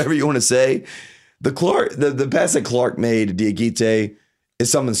karma, plan. whatever you want to say, the pass that Clark made to Diakite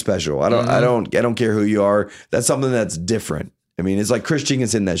is something special. I don't care who you are. That's something that's different. I mean, it's like Chris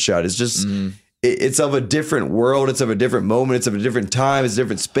Jenkins in that shot. It's just it's of a different world. It's of a different moment. It's of a different time. It's a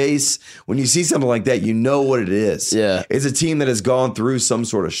different space. When you see something like that, you know what it is. Yeah, it's a team that has gone through some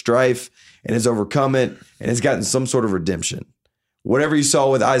sort of strife. and has overcome it and has gotten some sort of redemption. Whatever you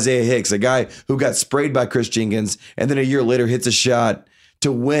saw with Isaiah Hicks, a guy who got sprayed by Chris Jenkins and then a year later hits a shot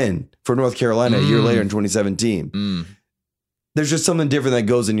to win for North Carolina a year later in 2017. There's just something different that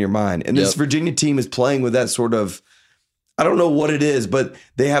goes in your mind. And this Virginia team is playing with that sort of, I don't know what it is, but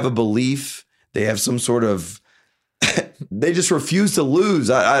they have a belief. They have some sort of, they just refuse to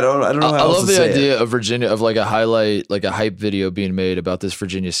lose. I don't know how I else love to the say idea it. of Virginia, of like a highlight, like a hype video being made about this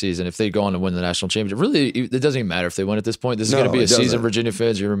Virginia season. If they go on to win the national championship, really, it doesn't even matter if they win at this point. This is going to be a season Virginia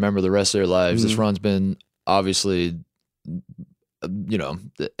fans you remember the rest of their lives. This run's been obviously,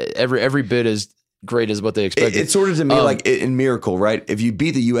 every bit as great as what they expected. It's sort of to me like in Miracle, right? If you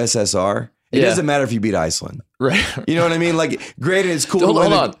beat the USSR, it doesn't matter if you beat Iceland. Right. You know what I mean? Like, granted, it's cool.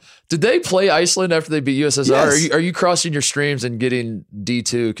 Hold on. Did they play Iceland after they beat USSR? Yes. Are you crossing your streams and getting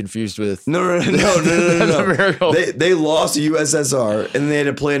D2 confused with? No. They lost to USSR and then they had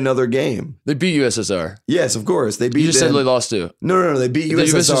to play another game. They beat USSR. Yes, of course. They beat You just them. said they lost to. No. They beat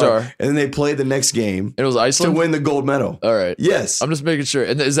USSR and then they played the next game It was to Iceland? win the gold medal. All right. Yes. I'm just making sure.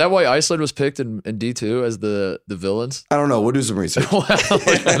 And is that why Iceland was picked in D2 as the villains? I don't know. We'll do some research.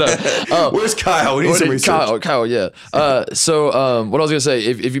 Oh. Where's Kyle? We need some research. Kyle, yeah. So what I was gonna say,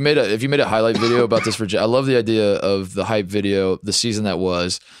 if you made a highlight video about this Virginia, I love the idea of the hype video, the season that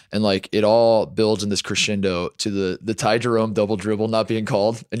was, and like it all builds in this crescendo to the Ty Jerome double dribble not being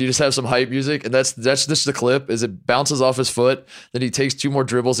called, and you just have some hype music, and that's just the clip. Is it bounces off his foot, then he takes 2 more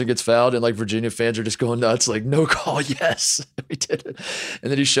dribbles and gets fouled, and like Virginia fans are just going nuts, like no call, yes, we did it,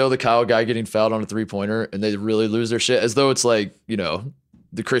 and then you show the Kyle guy getting fouled on a 3-pointer, and they really lose their shit, as though it's like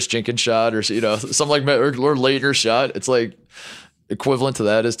the Chris Jenkins shot or something like that, or Leitner shot. It's like equivalent to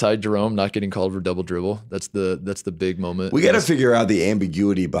that is Ty Jerome not getting called for double dribble. That's the big moment. We got to figure out the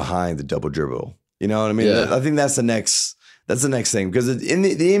ambiguity behind the double dribble. You know what I mean? Yeah. I think that's the next thing, because in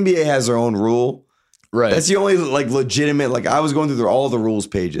the NBA has their own rule. Right. That's the only like legitimate, like I was going through all the rules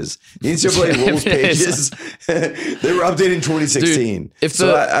pages. The NCAA rules pages, they were updated in 2016. Dude,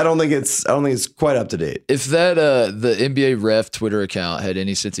 I don't think it's quite up to date. If that the NBA ref Twitter account had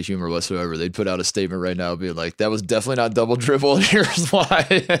any sense of humor whatsoever, they'd put out a statement right now being like, that was definitely not double dribble, and here's why.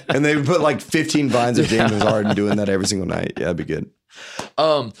 And they would put like 15 vines of James Harden doing that every single night. Yeah, that'd be good.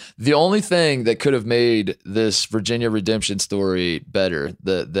 The only thing that could have made this Virginia redemption story better,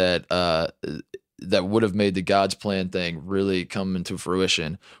 that would have made the God's plan thing really come into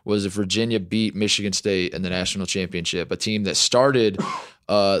fruition, was if Virginia beat Michigan State in the national championship, a team that started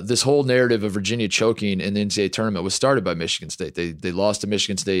this whole narrative of Virginia choking in the NCAA tournament was started by Michigan State. They lost to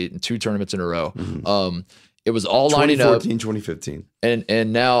Michigan State in 2 tournaments in a row. It was all lining up. 2015.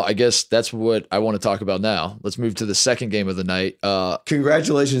 And now I guess that's what I want to talk about now. Let's move to the second game of the night.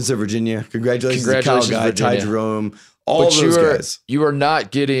 Congratulations to Virginia. Congratulations to Kyle Guy, Ty Jerome, all of those guys. You are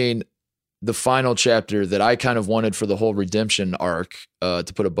not getting the final chapter that I kind of wanted for the whole redemption arc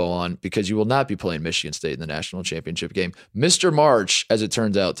to put a bow on, because you will not be playing Michigan State in the national championship game. Mr. March, as it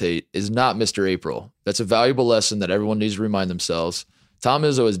turns out, Tate, is not Mr. April. That's a valuable lesson that everyone needs to remind themselves. Tom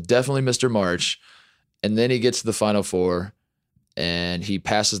Izzo is definitely Mr. March, and then he gets to the Final Four, and he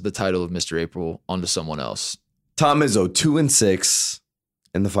passes the title of Mr. April onto someone else. Tom Izzo, 2-6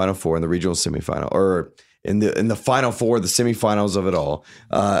 in the Final Four in the regional semifinal, or in the Final Four, the semifinals of it all.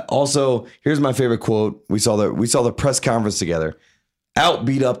 Also, here's my favorite quote. We saw the press conference together. Out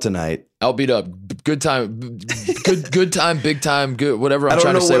beat up tonight. Out beat up. Good time. Good time. Big time. Good. Whatever I'm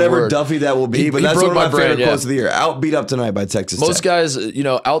trying to say. Whatever Duffy that will be, but that's one of my favorite quotes of the year. Out beat up tonight by Texas Tech. Most guys,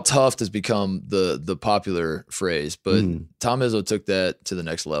 out toughed has become the popular phrase, but Tom Izzo took that to the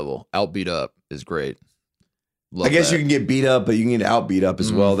next level. Out beat up is great. I guess you can get beat up, but you can get out beat up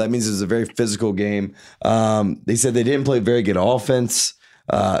as well. That means it's a very physical game. They said they didn't play very good offense.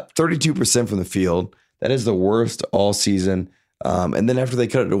 32% from the field. That is the worst all season. And then after they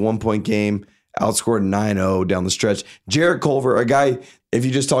cut it to 1-point game, outscored 9-0 down the stretch. Jarrett Culver, a guy, if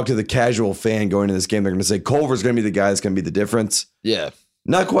you just talk to the casual fan going into this game, they're going to say Culver's going to be the guy that's going to be the difference. Yeah.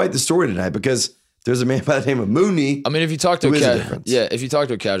 Not quite the story tonight, because there's a man by the name of Mooney. I mean, if you talk to if you talk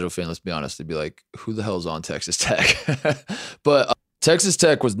to a casual fan, let's be honest, they'd be like, who the hell's on Texas Tech? But Texas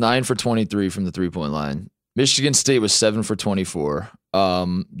Tech was 9 for 23 from the 3-point line. Michigan State was 7 for 24.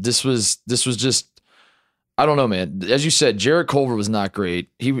 This was just, I don't know, man. As you said, Jarrett Culver was not great.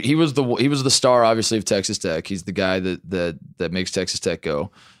 He was the star, obviously, of Texas Tech. He's the guy that makes Texas Tech go.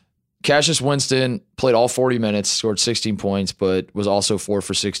 Cassius Winston played all 40 minutes, scored 16 points, but was also 4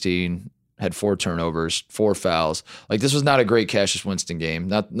 for 16. Had 4 turnovers, 4 fouls. Like, this was not a great Cassius Winston game.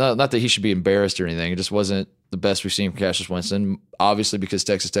 Not that he should be embarrassed or anything. It just wasn't the best we've seen from Cassius Winston. Obviously, because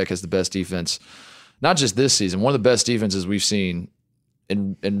Texas Tech has the best defense, not just this season, one of the best defenses we've seen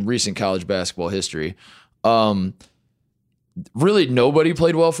in recent college basketball history. Really, nobody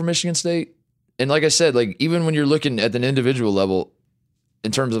played well for Michigan State. And like I said, like even when you're looking at an individual level,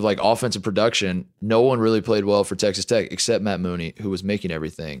 in terms of like offensive production, no one really played well for Texas Tech except Matt Mooney, who was making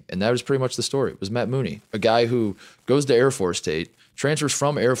everything. And that was pretty much the story. It was Matt Mooney, a guy who goes to Air Force State, transfers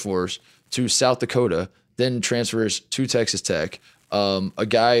from Air Force to South Dakota, then transfers to Texas Tech. A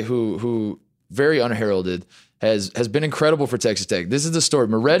guy who very unheralded has been incredible for Texas Tech. This is the story.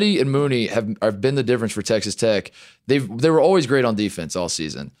 Moretti and Mooney have been the difference for Texas Tech. They were always great on defense all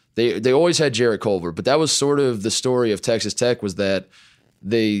season. They always had Jarrett Culver, but that was sort of the story of Texas Tech, was that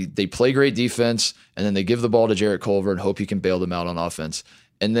they play great defense and then they give the ball to Jarrett Culver and hope he can bail them out on offense.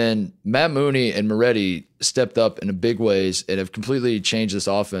 And then Matt Mooney and Moretti stepped up in big ways and have completely changed this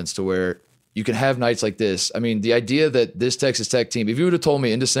offense to where you can have nights like this. I mean, the idea that this Texas Tech team, if you would have told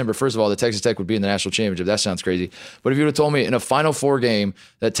me in December, first of all, that Texas Tech would be in the national championship, that sounds crazy. But if you would have told me in a Final Four game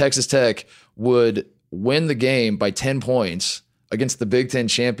that Texas Tech would win the game by 10 points against the Big Ten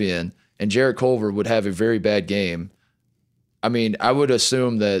champion and Jarrett Culver would have a very bad game, I mean, I would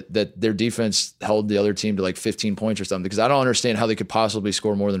assume that their defense held the other team to like 15 points or something, because I don't understand how they could possibly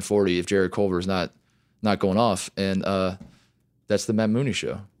score more than 40 if Jarrett Culver is not going off. And that's the Matt Mooney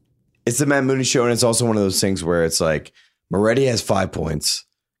show. It's the Matt Mooney show, and it's also one of those things where it's like Moretti has 5 points.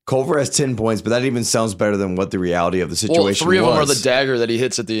 Culver has 10 points, but that even sounds better than what the reality of the situation was. Well, 3 of them are the dagger that he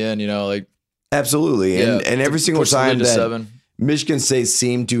hits at the end, like. Absolutely. Yeah, and every single time that 7. Michigan State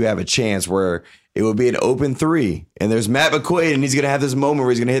seemed to have a chance where it would be an open 3, and there's Matt McQuaid, and he's going to have this moment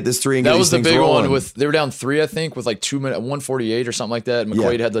where he's going to hit this 3 and get these things rolling. That was the big one. They were down 3, I think, with like 2 minutes, 1:48 or something like that. And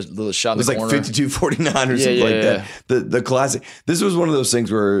McQuaid had the shot in the corner. It was like 52-49 or something like that. The classic. This was one of those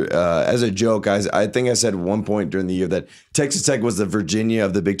things where, as a joke, I think I said at one point during the year that Texas Tech was the Virginia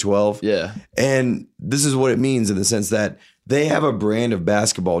of the Big 12. Yeah. And this is what it means in the sense that they have a brand of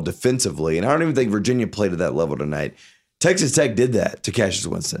basketball defensively, and I don't even think Virginia played at that level tonight. Texas Tech did that to Cassius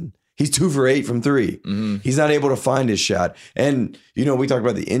Winston. He's 2 for 8 from 3. Mm-hmm. He's not able to find his shot. And, we talked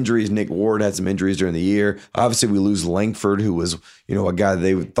about the injuries. Nick Ward had some injuries during the year. Obviously, we lose Langford, who was, a guy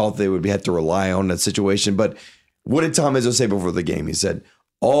they thought they would have to rely on in that situation. But what did Tom Izzo say before the game? He said,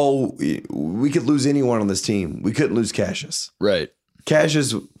 we could lose anyone on this team. We couldn't lose Cassius. Right.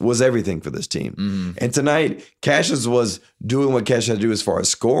 Cassius was everything for this team. Mm-hmm. And tonight, Cassius was doing what Cassius had to do as far as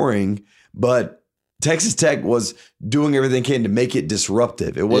scoring, but Texas Tech was doing everything they can to make it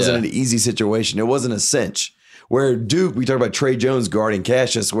disruptive. It wasn't an easy situation. It wasn't a cinch. Where Duke, we talked about Trey Jones guarding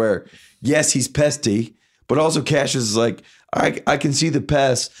Cassius, where, yes, he's pesty, but also Cassius is like, I can see the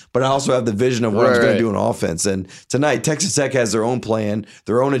pest, but I also have the vision of what I'm going to do on offense. And tonight, Texas Tech has their own plan,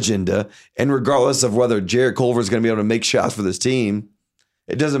 their own agenda, and regardless of whether Jarrett Culver is going to be able to make shots for this team,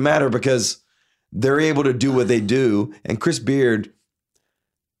 it doesn't matter because they're able to do what they do. And Chris Beard,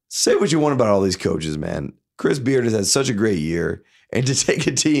 say what you want about all these coaches, man. Chris Beard has had such a great year, and to take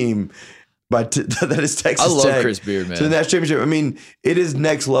a team that is Texas Tech. I love Chris Beard, man. To the national championship. I mean, it is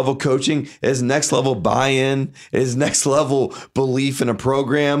next level coaching. It is next level buy-in. It is next level belief in a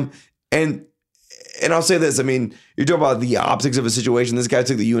program. And I'll say this. I mean, you're talking about the optics of a situation. This guy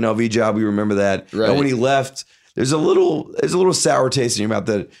took the UNLV job. We remember that. Right. And when he left, there's a little sour taste in your mouth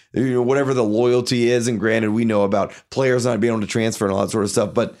that whatever the loyalty is. And granted, we know about players not being able to transfer and all that sort of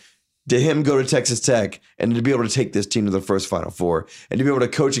stuff, but to him go to Texas Tech and to be able to take this team to the first Final Four and to be able to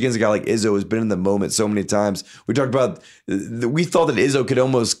coach against a guy like Izzo who's been in the moment so many times. We talked about, we thought that Izzo could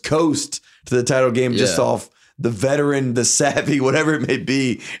almost coast to the title game just off the veteran, the savvy, whatever it may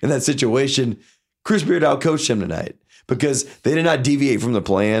be in that situation. Chris Beard outcoached him tonight because they did not deviate from the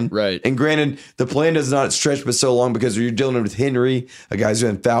plan. Right. And granted, the plan does not stretch but so long because you're dealing with Henry, a guy's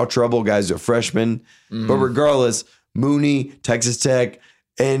who's in foul trouble, guys who are freshmen. Mm-hmm. But regardless, Mooney, Texas Tech,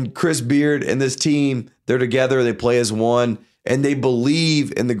 and Chris Beard and this team, they're together, they play as one, and they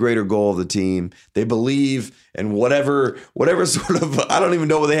believe in the greater goal of the team. They believe in whatever sort of, I don't even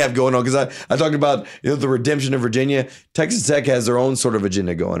know what they have going on, because I talked about the redemption of Virginia. Texas Tech has their own sort of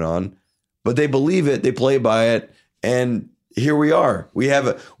agenda going on, but they believe it, they play by it, and here we are. We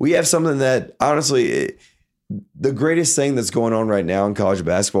have something that, honestly, the greatest thing that's going on right now in college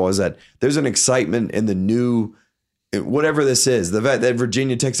basketball is that there's an excitement in the new, whatever this is, the fact that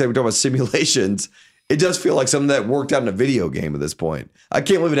Virginia Tech, we talk about simulations, it does feel like something that worked out in a video game at this point. I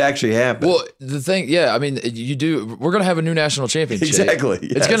can't believe it actually happened. Well, the thing, I mean, we're going to have a new national championship. Exactly.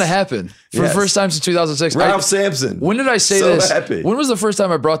 Yes. It's going to happen for the first time since 2006. Ralph Sampson. When did I say so this? Happy. When was the first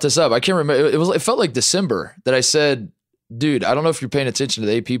time I brought this up? I can't remember. It felt like December that I said, dude, I don't know if you're paying attention to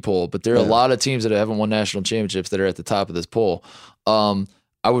the AP poll, but there are a lot of teams that haven't won national championships that are at the top of this poll.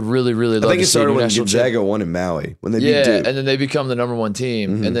 I would really, really love I think to it see started a new when national Gonzaga won in Maui when they beat yeah, Duke. and then they become the number one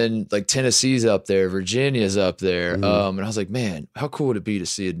team, Mhm. and then like Tennessee's up there, Virginia's up there, Mhm. and I was like, man, how cool would it be to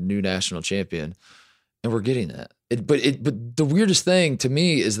see a new national champion? And we're getting that. But the weirdest thing to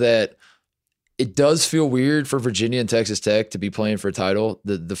me is that it does feel weird for Virginia and Texas Tech to be playing for a title.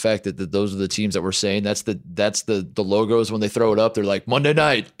 The fact that those are the teams that we're saying that's the logos when they throw it up. They're like Monday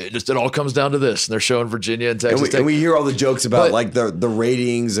night. It all comes down to this, and they're showing Virginia and Texas Tech. And we hear all the jokes about But- like the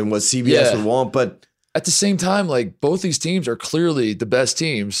ratings and what CBS Yeah. would want, but At the same time, like both these teams are clearly the best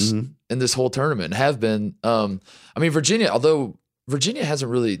teams Mhm. in this whole tournament and have been. I mean, Virginia, although Virginia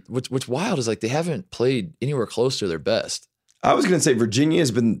hasn't really, what's wild is like they haven't played anywhere close to their best. I was going to say Virginia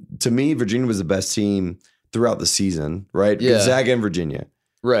has been, to me, Virginia was the best team throughout the season, right? Yeah. Gonzaga and Virginia,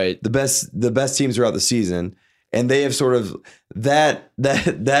 Right. the best teams throughout the season. And they have sort of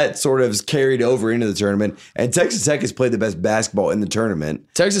that sort of is carried over into the tournament. And Texas Tech has played the best basketball in the tournament.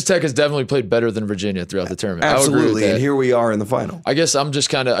 Texas Tech has definitely played better than Virginia throughout the tournament. I would agree with Absolutely. that. And here we are in the final. I guess I'm just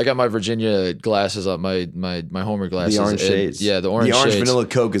kind of, I got my Virginia glasses on, my Homer glasses. The orange and- shades. Yeah, the orange shades. vanilla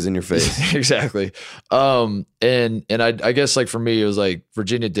Coke is in your face. Exactly. And I guess like for me, it was like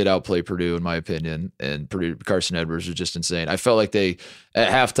Virginia did outplay Purdue in my opinion, and Purdue, Carson Edwards was just insane. I felt like they at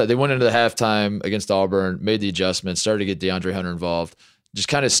halftime, they went into the halftime against Auburn, made the adjustments, started to get DeAndre Hunter involved, just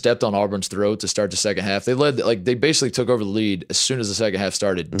kind of stepped on Auburn's throat to start the second half. They led, like they basically took over the lead as soon as the second half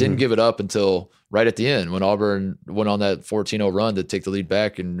started, didn't give it up until right at the end when Auburn went on that 14-0 run to take the lead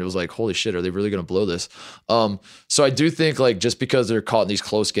back. And it was like, holy shit, are they really going to blow this? So I do think like just because they're caught in these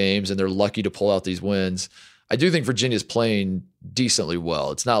close games and they're lucky to pull out these wins, I do think Virginia's playing decently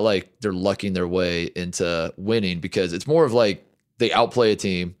well. It's not like they're lucking their way into winning, because it's more of like they outplay a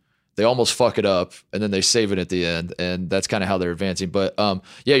team, they almost fuck it up, and then they save it at the end, and that's kind of how they're advancing. But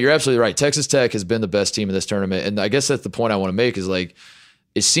yeah, you're absolutely right. Texas Tech has been the best team in this tournament, and I guess that's the point I want to make is like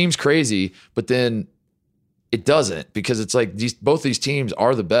it seems crazy, but then it doesn't, because it's like both these teams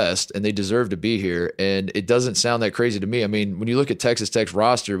are the best and they deserve to be here. And it doesn't sound that crazy to me. I mean, when you look at Texas Tech's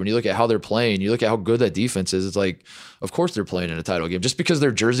roster, when you look at how they're playing, you look at how good that defense is, it's like, of course they're playing in a title game. Just because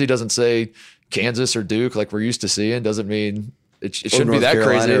their jersey doesn't say Kansas or Duke like we're used to seeing doesn't mean it shouldn't be North that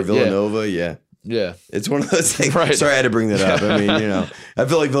Carolina crazy. or Villanova, yeah. Yeah. It's one of those things. Right. Sorry, I had to bring that up. I mean, I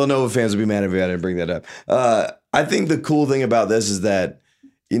feel like Villanova fans would be mad if I didn't bring that up. I think the cool thing about this is that,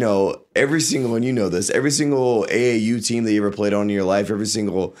 every single, and every single AAU team that you ever played on in your life, every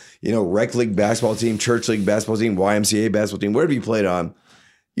single, rec league basketball team, church league basketball team, YMCA basketball team, whatever you played on,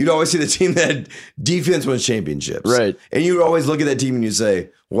 you'd always see the team that defense wins championships. Right. And you would always look at that team and you say,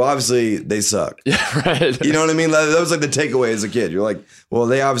 well, obviously they suck. Yeah, right. You know what I mean? That was like the takeaway as a kid. You're like, well,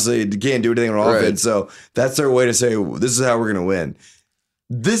 they obviously can't do anything on offense. Right. So that's their way to say, this is how we're going to win.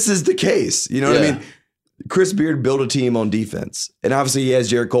 This is the case. You know what I Yeah. mean? Chris Beard built a team on defense. And obviously he has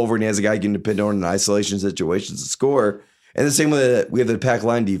Jared Culver and he has a guy you can depend on in isolation situations to score. And the same way that we have the pack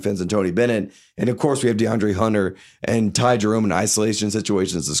line defense and Tony Bennett. And of course we have DeAndre Hunter and Ty Jerome in isolation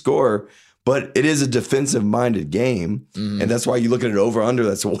situations to score. But it is a defensive-minded game, and that's why you look at it over-under,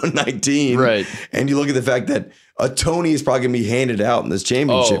 that's 119. Right. And you look at the fact that a Tony is probably going to be handed out in this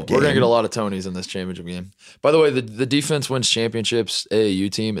championship game. We're going to get a lot of Tonys in this championship game. By the way, the defense wins championships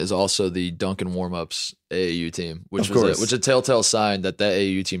AAU team is also the Duncan Warm-Ups AAU team, which Of was course. which is a telltale sign that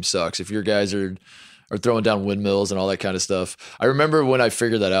AAU team sucks. If your guys are throwing down windmills and all that kind of stuff. I remember when I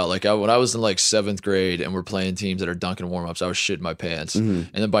figured that out, like when I was in like 7th grade and we're playing teams that are dunking warm-ups, I was shitting my pants. And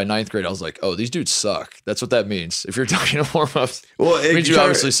then by 9th grade, I was like, oh, these dudes suck. That's what that means. If you're dunking warm-ups, Well, it means you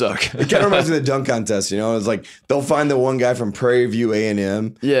obviously suck. It kind of reminds me of the dunk contest, It's like they'll find the one guy from Prairie View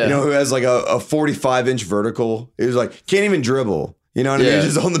A&M, Yeah. who has like a 45-inch vertical. He was like, can't even dribble. You know what I mean? Yeah.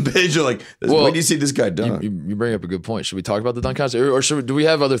 He's just on the bench. You're like, Well, when do you see this guy dunk? You bring up a good point. Should we talk about the dunk contest? Or do we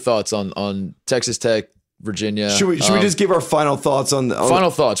have other thoughts on Texas Tech, Virginia? Should we just give our final thoughts on Final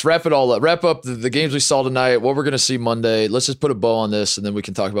thoughts. Wrap it all up. Wrap up the games we saw tonight, what we're going to see Monday. Let's just put a bow on this, and then we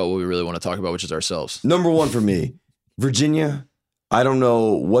can talk about what we really want to talk about, which is ourselves. Number one for me, Virginia. I don't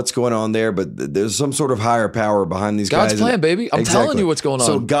know what's going on there, but there's some sort of higher power behind these guys. God's plan, baby. I'm telling you what's going on.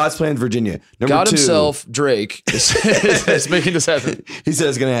 So God's plan, Virginia. Number God two, himself, Drake, is making this happen. He said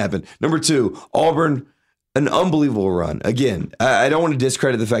it's going to happen. Number two, Auburn, an unbelievable run. Again, I don't want to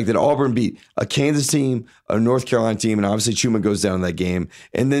discredit the fact that Auburn beat a Kansas team, a North Carolina team, and obviously Chuma goes down in that game.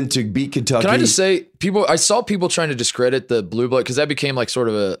 And then to beat Kentucky. Can I just say, I saw people trying to discredit the blue blood, because that became like sort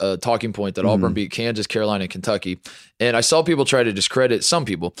of a talking point that Auburn beat Kansas, Carolina, and Kentucky. And I saw people try to discredit, some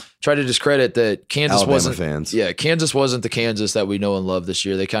people try to discredit that Kansas Alabama wasn't. fans. Yeah, Kansas wasn't the Kansas that we know and love this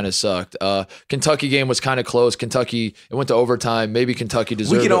year. They kind of sucked. Kentucky game was kind of close. Kentucky, it went to overtime. Maybe Kentucky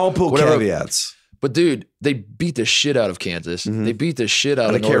deserved we can all pull whatever. caveats. But dude, they beat the shit out of Kansas. Mhm. They beat the shit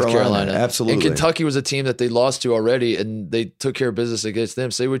out of North Carolina. Absolutely. And Kentucky was a team that they lost to already, and they took care of business against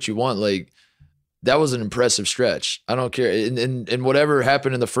them. Say what you want, like that was an impressive stretch. I don't care. And whatever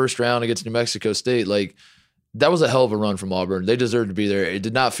happened in the first round against New Mexico State, like that was a hell of a run from Auburn. They deserved to be there. It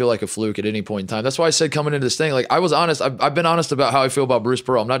did not feel like a fluke at any point in time. That's why I said coming into this thing, like I was honest. I've been honest about how I feel about Bruce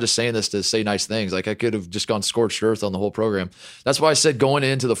Pearl. I'm not just saying this to say nice things. Like I could have just gone scorched earth on the whole program. That's why I said going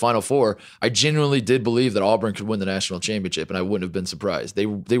into the Final Four, I genuinely did believe that Auburn could win the national championship, and I wouldn't have been surprised. They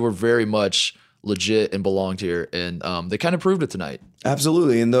were very much legit and belonged here, and they kind of proved it tonight.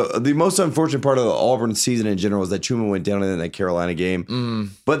 Absolutely. And the most unfortunate part of the Auburn season in general is that Truman went down in that Carolina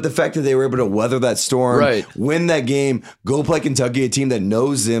game. But the fact that they were able to weather that storm, Right. win that game, go play Kentucky, a team that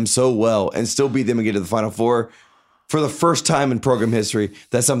knows them so well, and still beat them and get to the Final Four for the first time in program history,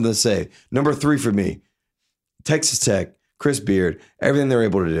 that's something to say. Number 3 for me, Texas Tech, Chris Beard, everything they're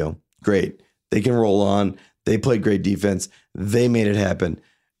able to do, great. They can roll on. They played great defense. They made it happen.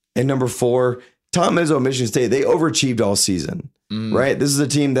 And number 4, Tom Izzo, Michigan State, they overachieved all season, right? This is a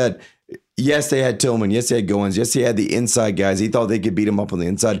team that, yes, they had Tillman. Yes, they had Goins. Yes, they had the inside guys. He thought they could beat him up on the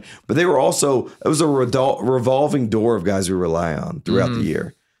inside. But they were also, it was a revolving door of guys we rely on throughout the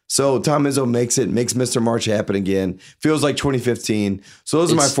year. So Tom Izzo makes Mr. March happen again. Feels like 2015. So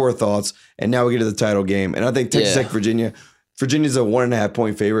those are my 4 thoughts. And now we get to the title game. And I think Texas Tech, Virginia's a 1.5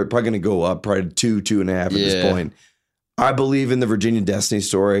 point favorite. Probably going to go up probably 2.5 at this point. I believe in the Virginia Destiny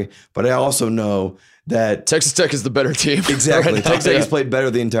story, but I also know that Texas Tech is the better team. Exactly. Right now. Texas Tech has played better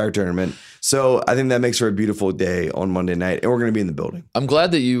the entire tournament. So I think that makes for a beautiful day on Monday night, and we're going to be in the building. I'm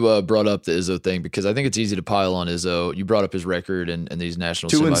glad that you brought up the Izzo thing because I think it's easy to pile on Izzo. You brought up his record and these national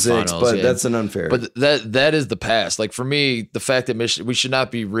 2-6, semifinals. but that's an unfair. But that is the past. Like for me, the fact that we should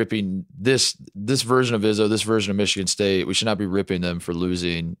not be ripping this version of Izzo, this version of Michigan State. We should not be ripping them for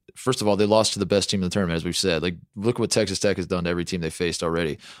losing. First of all, they lost to the best team in the tournament, as we've said. Like look what Texas Tech has done to every team they faced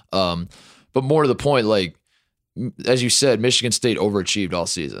already. But more to the point, like. As you said, Michigan State overachieved all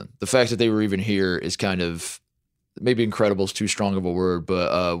season. The fact that they were even here is kind of maybe incredible is too strong of a word,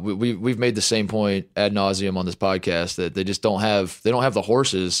 but we've made the same point ad nauseum on this podcast that they just don't have the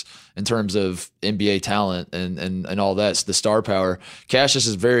horses in terms of NBA talent and all that. So the star power. Cassius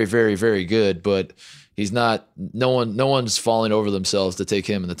is very, very, very good, but he's not. No one's falling over themselves to take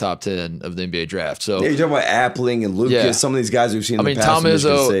him in the top 10 of the NBA draft. So you're talking about Appling and Lucas, some of these guys we've seen. In the past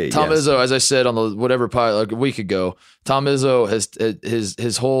Tom Izzo, as I said on the whatever pod like a week ago, Tom Izzo has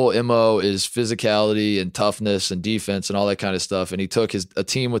his whole MO is physicality and toughness and defense and all that kind of stuff. And he took a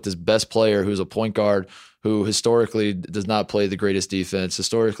team with his best player, who's a point guard, who historically does not play the greatest defense.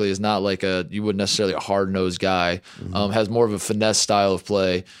 Historically is not like you wouldn't necessarily a hard nosed guy. Has more of a finesse style of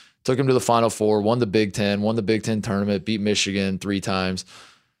play. Took him to the Final Four, won the Big Ten, won the Big Ten tournament, beat Michigan 3 times.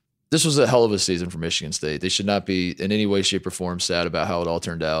 This was a hell of a season for Michigan State. They should not be in any way, shape, or form sad about how it all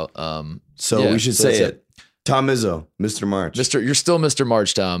turned out. We should say it. Tom Izzo, Mr. March. You're still Mr.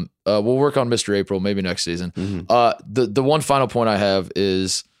 March, Tom. We'll work on Mr. April maybe next season. The one final point I have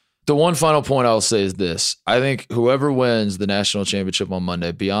is the one final point I'll say is this. I think whoever wins the national championship on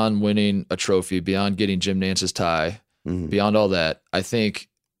Monday, beyond winning a trophy, beyond getting Jim Nance's tie, beyond all that, I think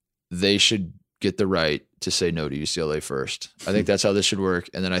they should get the right to say no to UCLA first. I think that's how this should work.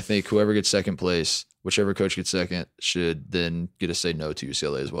 And then I think whoever gets second place, whichever coach gets second, should then get to say no to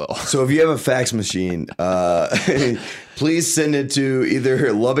UCLA as well. So if you have a fax machine, please send it to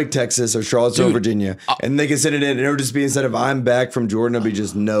either Lubbock, Texas or Charlottesville, Virginia. And they can send it in. And it'll just be instead of I'm back from Jordan, it'll be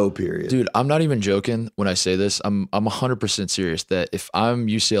just no, period. Dude, I'm not even joking when I say this. I'm 100% serious that if I'm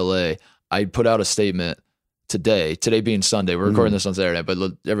UCLA, I'd put out a statement today being Sunday, we're recording this on Saturday, but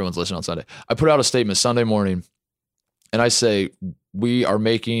everyone's listening on Sunday. I put out a statement Sunday morning and I say, we are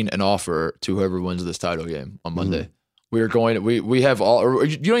making an offer to whoever wins this title game on Monday. We are going, we have all, or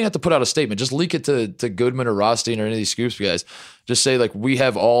you don't even have to put out a statement. Just leak it to Goodman or Rothstein or any of these scoops guys. Just say like, we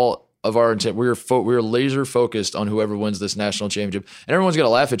have all of our intent. We are laser focused on whoever wins this national championship, and everyone's going to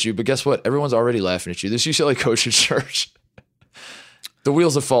laugh at you, but guess what? Everyone's already laughing at you. This UCLA coaching search, the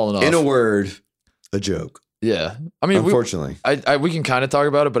wheels have fallen off. In a word, a joke. Yeah. I mean, unfortunately, we can kind of talk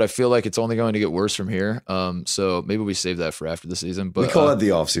about it, but I feel like it's only going to get worse from here. So maybe we save that for after the season. But we call it the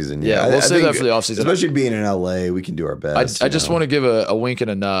offseason. Yeah, we'll save that for the offseason. Especially being in LA, we can do our best. I just want to give a wink and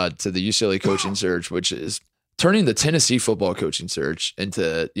a nod to the UCLA coaching search, which is turning the Tennessee football coaching search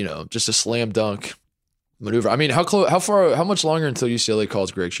into, just a slam dunk maneuver. I mean, how much longer until UCLA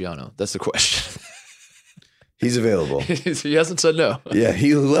calls Greg Schiano? That's the question. He's available. He hasn't said no. Yeah,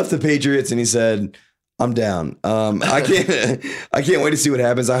 he left the Patriots and he said, I'm down. I can't wait to see what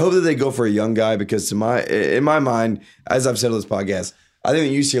happens. I hope that they go for a young guy because in my mind, as I've said on this podcast, I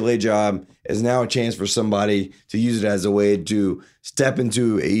think the UCLA job is now a chance for somebody to use it as a way to step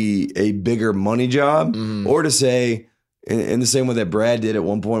into a bigger money job, or to say, in the same way that Brad did at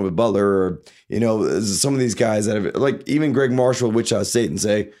one point with Butler, or, you know, some of these guys that have, like even Greg Marshall at Wichita State, and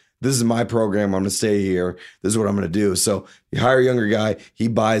say, this is my program. I'm going to stay here. This is what I'm going to do. So you hire a younger guy. He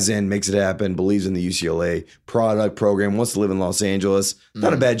buys in, makes it happen, believes in the UCLA product program, wants to live in Los Angeles.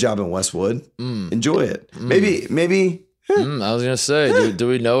 Not a bad job in Westwood. Enjoy it. Maybe. I was going to say, do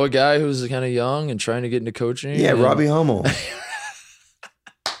we know a guy who's kind of young and trying to get into coaching? Yeah, Robbie Hummel.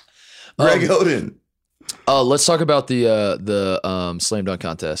 Greg Oden. Let's talk about the slam dunk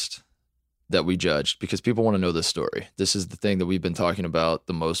contest that we judged, because people want to know this story. This is the thing that we've been talking about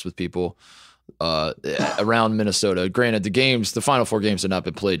the most with people around Minnesota. Granted, the final 4 games have not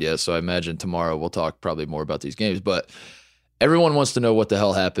been played yet, so I imagine tomorrow we'll talk probably more about these games. But everyone wants to know what the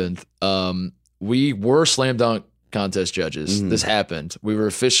hell happened. We were slam dunk contest judges. This happened. We were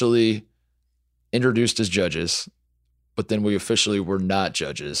officially introduced as judges, but then we officially were not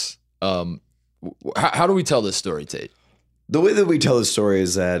judges. How do we tell this story, Tate? The way that we tell the story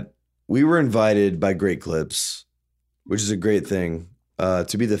is that we were invited by Great Clips, which is a great thing,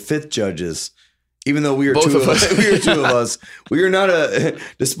 to be the 5th judges. Even though we are two of us, we are not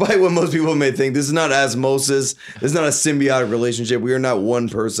despite what most people may think, this is not osmosis. This is not a symbiotic relationship. We are not one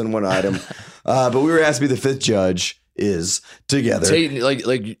person, one item. But we were asked to be the 5th judge together.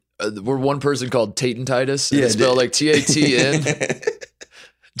 Tate, we're one person called Tate and Titus. Yeah, it's spelled like TATN.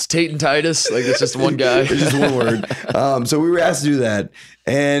 It's Tate and Titus. Like, it's just one guy. It's just one word. So we were asked to do that.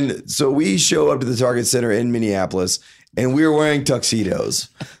 And so we show up to the Target Center in Minneapolis, and we were wearing tuxedos.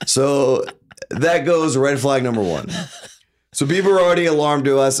 So that goes red flag number 1. So people are already alarmed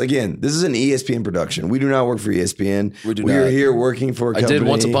to us. Again, this is an ESPN production. We do not work for ESPN. We are here working for a company. I did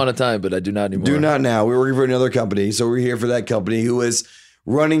once upon a time, but I do not anymore. Do not now. We're working for another company. So we're here for that company who is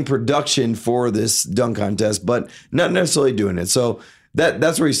running production for this dunk contest, but not necessarily doing it. So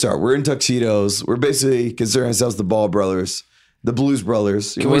that's where we start. We're in tuxedos. We're basically considering ourselves the Ball Brothers, the Blues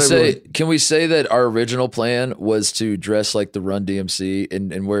Brothers. Can we say that our original plan was to dress like the Run DMC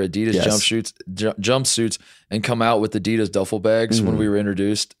and wear Adidas jumpsuits and come out with Adidas duffel bags when we were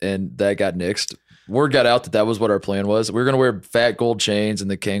introduced, and that got nixed? Word got out that was what our plan was. We were going to wear fat gold chains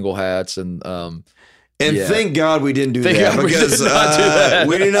and the Kangol hats and thank God we didn't do that, because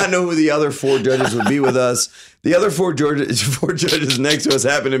we did not know who the other 4 judges would be with us. The other 4 judges next to us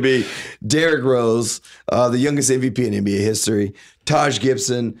happened to be Derrick Rose, the youngest MVP in NBA history, Taj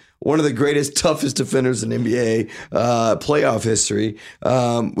Gibson, one of the greatest, toughest defenders in NBA playoff history.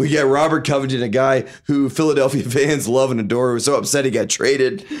 We got Robert Covington, a guy who Philadelphia fans love and adore, who was so upset he got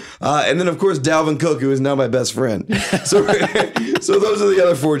traded. And then, of course, Dalvin Cook, who is now my best friend. So those are the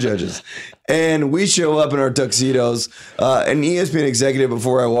other 4 judges. And we show up in our tuxedos. An ESPN executive,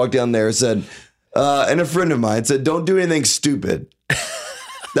 before I walked down there, said, and a friend of mine said, don't do anything stupid.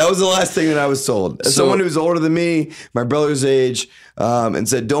 That was the last thing that I was told. As someone who's older than me, my brother's age, and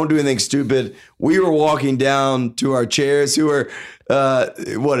said, don't do anything stupid. We were walking down to our chairs, who were, 2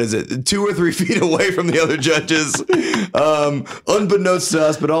 or 3 feet away from the other judges, unbeknownst to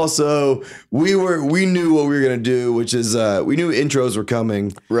us, but also we knew what we were going to do, which is we knew intros were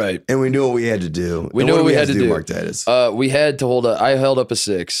coming. Right. And we knew what we had to do. We knew what we had to do, Mark Titus. We had to I held up a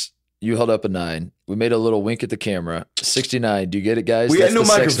 6. You held up a 9. We made a little wink at the camera. 69. Do you get it, guys? We had no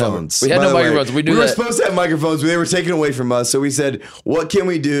microphones. We had no microphones. We were supposed to have microphones, but they were taken away from us. So we said, what can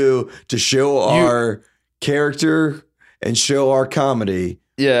we do to show our character and show our comedy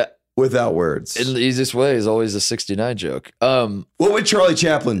without words? And the easiest way is always a 69 joke. What would Charlie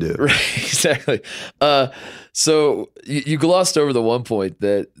Chaplin do? Right, exactly. So you glossed over the one point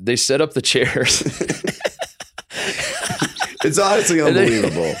that they set up the chairs. It's honestly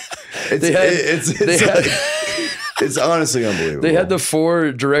unbelievable. It's honestly unbelievable. They had the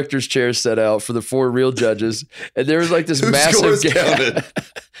 4 directors' chairs set out for the 4 real judges, and there was like this massive gap.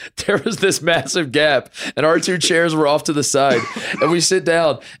 There was this massive gap, and our 2 chairs were off to the side, and we sit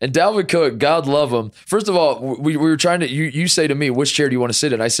down, and Dalvin Cook, God love him. First of all, we were trying to, you say to me, which chair do you want to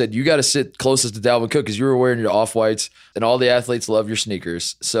sit in? I said, you got to sit closest to Dalvin Cook because you were wearing your off-whites, and all the athletes love your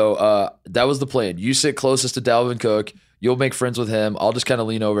sneakers. So that was the plan. You sit closest to Dalvin Cook. You'll make friends with him. I'll just kind of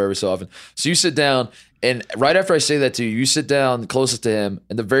lean over every so often. So you sit down, and right after I say that to you, you sit down closest to him,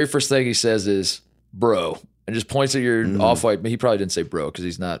 and the very first thing he says is, bro, and just points at your off-white. He probably didn't say bro because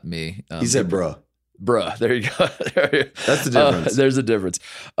he's not me. He said bro. Bruh. There you go. That's the difference. There's a difference.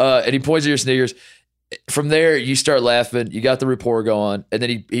 And he points at your sneakers. From there, you start laughing. You got the rapport going, and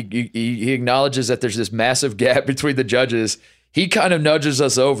then he acknowledges that there's this massive gap between the judges. He kind of nudges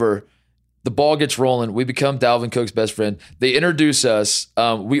us over, The ball gets rolling. We become Dalvin Cook's best friend. They introduce us.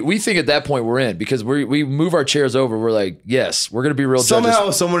 We think at that point we're in because we move our chairs over. We're like, yes, we're going to be real Somehow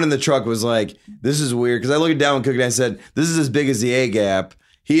judges. someone in the truck was like, this is weird. Because I looked at Dalvin Cook and I said, this is as big as the A-gap.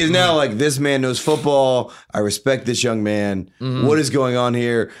 He is now like, this man knows football. I respect this young man. What is going on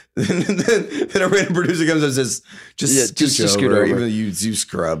here? Then a random producer comes and says, just scoot over. Even though you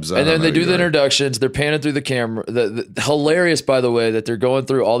scrubs. And then they do the introductions. They're panning through the camera. The hilarious, by the way, that they're going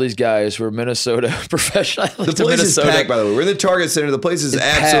through all these guys who are Minnesota professional. The place is packed, by the way. We're in the Target Center. The place is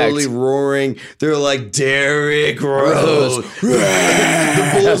absolutely packed. Roaring. They're like, Derrick Rose.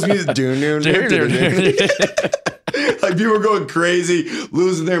 The Bulls music. Like people are going crazy,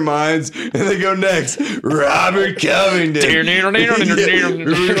 losing their minds, and they go next. Robert Covington.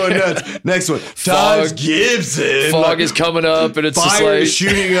 We're going nuts. Next one. Taj Gibson. Fog is coming up, and it's fire just like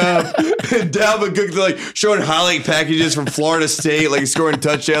shooting up. And Dalvin Cook, they're like showing highlight packages from Florida State, like scoring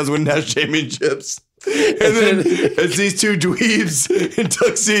touchdowns, winning national championships. And then it's these two dweebs in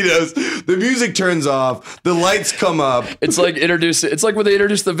tuxedos. The music turns off. The lights come up. It's like when they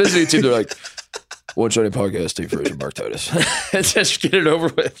introduce the visiting team. They're like, One Shotty Podcast, Steve Frazier, Mark Titus. And just get it over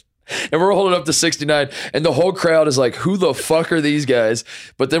with. And we're holding up to 69. And the whole crowd is like, who the fuck are these guys?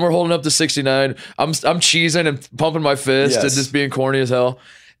 But then we're holding up to 69. I'm cheesing and pumping my fist and just being corny as hell.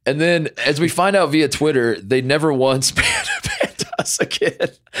 And then as we find out via Twitter, they never once banned us again.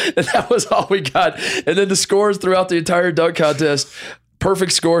 And that was all we got. And then the scores throughout the entire dunk contest,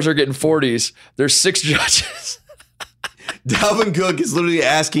 perfect scores are getting 40s. There's 6 judges. Dalvin Cook is literally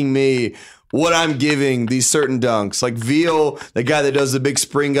asking me what I'm giving these certain dunks. Like Veal, the guy that does the big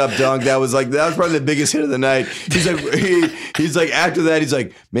spring up dunk, that was probably the biggest hit of the night. He's like after that, he's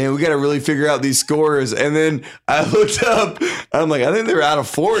like, man, we got to really figure out these scores. And then I looked up, I'm like, I think they're out of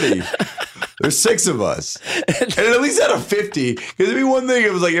 40. There's 6 of us. And at least out of 50. Because it'd be one thing,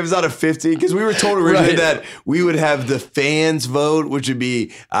 it was out of 50. Because we were told originally that we would have the fans vote, which would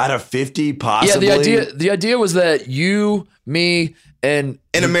be out of 50 possibly. Yeah, the idea was that you, me, and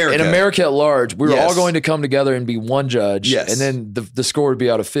in America at large, we were all going to come together and be one judge. Yes. And then the score would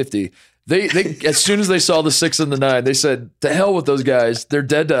be out of 50. They as soon as they saw the 6 and the 9, they said, to hell with those guys. They're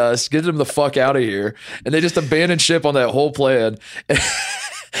dead to us. Get them the fuck out of here. And they just abandoned ship on that whole plan.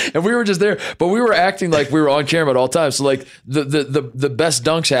 And we were just there, but we were acting like we were on camera at all times. So like the best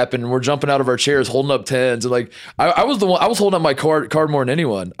dunks happened, and we're jumping out of our chairs, holding up 10s, and like I was the one. I was holding up my card more than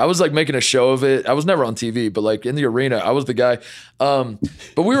anyone. I was like making a show of it. I was never on TV, but like in the arena, I was the guy. But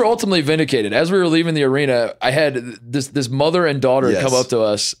we were ultimately vindicated. As we were leaving the arena, I had this mother and daughter come up to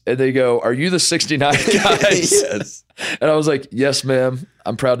us, and they go, "Are you the 69 guys?" Yes. And I was like, "Yes, ma'am.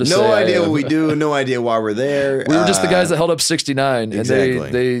 I'm proud to say." No idea what we do. No idea why we're there. We were just the guys that held up 69, exactly.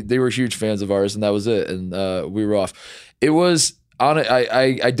 And they were huge fans of ours, and that was it. And we were off. It was on it.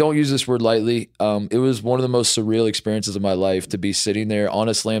 I don't use this word lightly. It was one of the most surreal experiences of my life to be sitting there on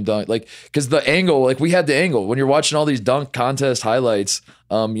a slam dunk, like because the angle, like we had the angle when you're watching all these dunk contest highlights.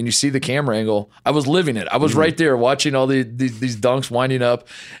 And you see the camera angle. I was living it. I was right there watching all these dunks winding up,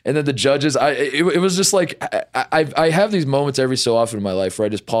 and then the judges. It was just like I have these moments every so often in my life where I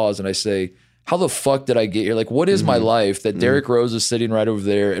just pause and I say, how the fuck did I get here? Like, what is my life that Derrick Rose is sitting right over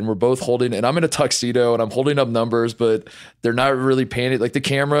there, and we're both holding, and I'm in a tuxedo and I'm holding up numbers, but they're not really panning. Like the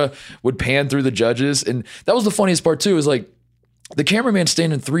camera would pan through the judges, and that was the funniest part too. Is like, the cameraman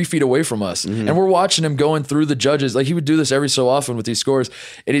standing 3 feet away from us, and we're watching him going through the judges. Like he would do this every so often with these scores,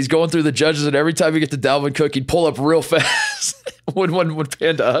 and he's going through the judges, and every time we get to Dalvin Cook, he'd pull up real fast when one would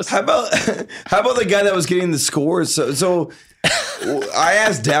pan to us. How about the guy that was getting the scores? So I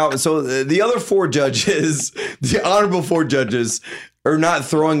asked Dalvin. So the other 4 judges, the honorable 4 judges, are not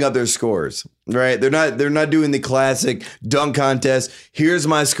throwing up their scores. Right? They're not doing the classic dunk contest. Here's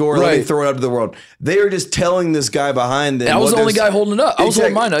my score. Let me throw it up to the world. They are just telling this guy behind them. I was the only guy holding it up. I was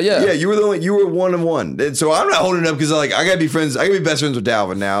holding mine up. Yeah. Yeah. You were one of one. And so I'm not holding it up because like I gotta be friends. I gotta be best friends with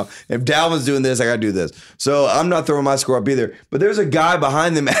Dalvin now. If Dalvin's doing this, I gotta do this. So I'm not throwing my score up either. But there's a guy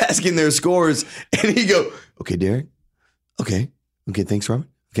behind them asking their scores, and he go, "Okay, Derrick. Okay. Thanks, Robert.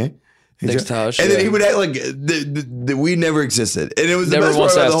 Okay." Thanks, Taj. And then he would act like we never existed. And it was the best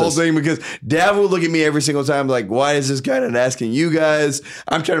part about the whole thing because Dad would look at me every single time like, why is this guy not asking you guys?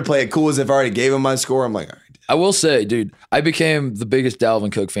 I'm trying to play it cool as if I already gave him my score. I'm like, all right. I will say, dude, I became the biggest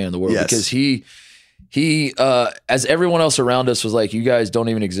Dalvin Cook fan in the world because he as everyone else around us was like, you guys don't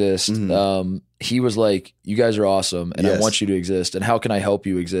even exist. he was like, "You guys are awesome, and I Yes. want you to exist. And how can I help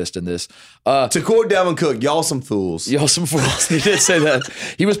you exist in this?" To quote Dalvin Cook, y'all some fools. Y'all some fools. He did say that.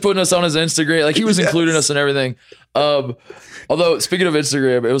 He was putting us on his Instagram. Like he was including us in everything. Although speaking of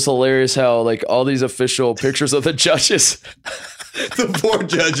Instagram, it was hilarious how like all these official pictures of the judges. The poor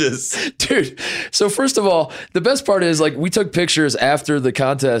judges. Dude, so first of all, the best part is like we took pictures after the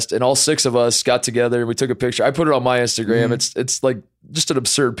contest and all 6 of us got together and we took a picture. I put it on my Instagram. It's like just an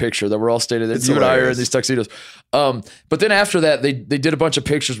absurd picture that we're all standing there. It's You and I are in hilarious. these tuxedos. But then after that, they did a bunch of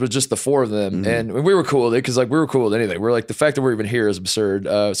pictures with just the 4 of them. And we were cool with it because like we were cool with anything. We're like, the fact that we're even here is absurd.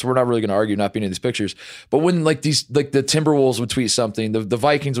 So we're not really going to argue not being in these pictures. But when like these, like the Timberwolves would tweet something, the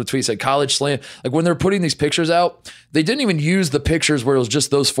Vikings would tweet, like College Slam, like when they're putting these pictures out, they didn't even use the pictures where it was just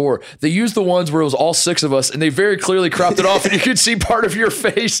those 4. They used the ones where it was all 6 of us and they very clearly cropped it off and you could see part of your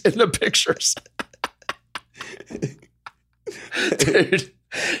face in the pictures. Dude,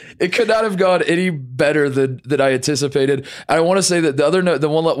 it could not have gone any better than I anticipated. And I want to say that the other note, the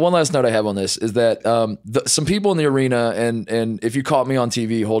one last note I have on this is that some people in the arena, and if you caught me on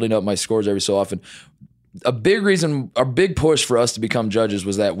TV holding up my scores every so often, a big reason, a big push for us to become judges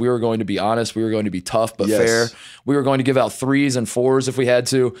was that we were going to be honest, we were going to be tough but Yes. fair. We were going to give out 3s and 4s if we had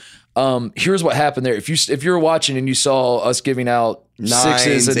to. Here's what happened there. If you're watching and you saw us giving out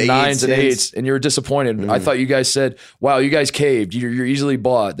 6s and 9s and 8s and you were disappointed, I thought you guys said, wow, you guys caved. You're easily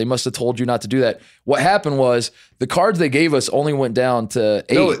bought. They must have told you not to do that. What happened was the cards they gave us only went down to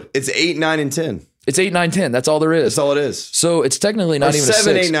 8. No, it's 8, 9, and 10. It's 8, 9, 10. That's all there is. That's all it is. So it's technically not Or even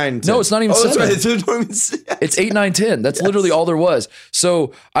 7, a 6. 8, 9, and 10. No, it's not even oh, 7. That's right. It's not even 6. It's 8, 9, 10. That's literally all there was.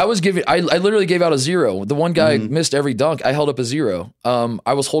 So I was giving, I literally gave out a 0. The one guy missed every dunk. I held up a 0.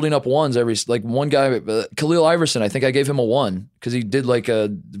 I was holding up 1s every, like one guy, Khalil Iverson, I think I gave him a 1 because he did like a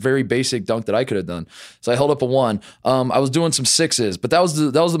very basic dunk that I could have done. So I held up a 1. I was doing some 6s, but that was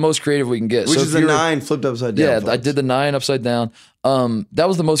the most creative we can get. Which so is if a you're- 9 flipped upside down. Yeah, I folks. did the 9 upside down. That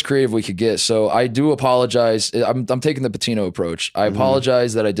was the most creative we could get. So I do apologize. I'm taking the Patino approach. I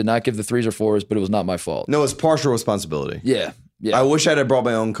apologize that I did not give the 3s or 4s, but it was not my fault. No, it's partial responsibility. Yeah. I wish I'd have brought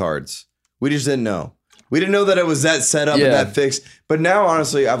my own cards. We just didn't know. We didn't know that it was that set up Yeah. and that fixed. But now,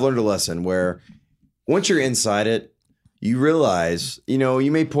 honestly, I've learned a lesson where once you're inside it, you realize,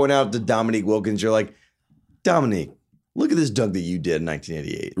 you may point out to Dominique Wilkins, you're like, Dominique, look at this dunk that you did in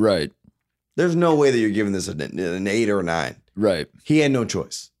 1988. Right. There's no way that you're giving this an 8 or a 9. Right. He had no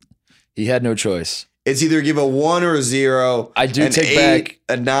choice. He had no choice. It's either give a 1 or a 0. I do an take 8, back-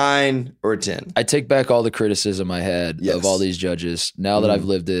 a 9 or a 10. I take back all the criticism I had Yes. of all these judges. Now that I've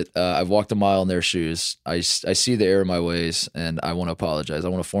lived it, I've walked a mile in their shoes. I see the error of my ways, and I want to apologize. I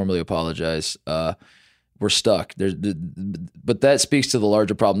want to formally apologize. We're stuck. But that speaks to the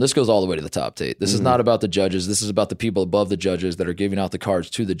larger problem. This goes all the way to the top, Tate. This is not about the judges. This is about the people above the judges that are giving out the cards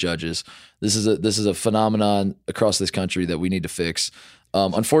to the judges. This is a phenomenon across this country that we need to fix.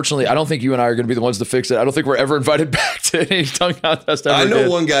 Unfortunately, I don't think you and I are going to be the ones to fix it. I don't think we're ever invited back to any dunk contest ever I know again.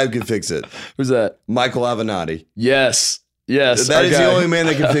 one guy who can fix it. Who's that? Michael Avenatti. Yes. That our is guy. the only man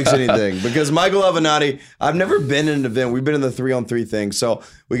that can fix anything. Because Michael Avenatti, I've never been in an event. We've been in the 3-on-3 thing. So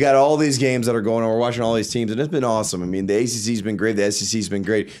we got all these games that are going on. We're watching all these teams, and it's been awesome. I mean, the ACC's been great. The SEC's been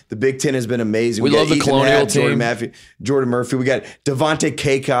great. The Big Ten has been amazing. We got love the Ethan Colonial Happ, team. Jordan Murphy. We got Devontae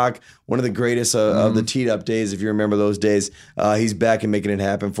Kaycock, one of the greatest of the teed up days, if you remember those days. He's back and making it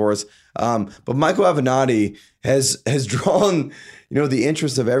happen for us. But Michael Avenatti has drawn, the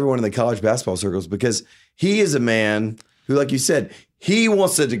interest of everyone in the college basketball circles because he is a man who, like you said, he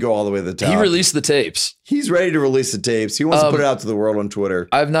wants it to go all the way to the top. He released the tapes. He's ready to release the tapes. He wants to put it out to the world on Twitter.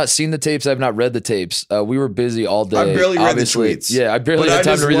 I've not seen the tapes. I've not read the tapes. We were busy all day. I barely read the obviously. tweets. Yeah, I barely But had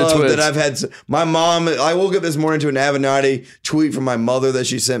time just to read the love tweets. that I've had my mom. I woke up this morning to an Avenatti tweet from my mother that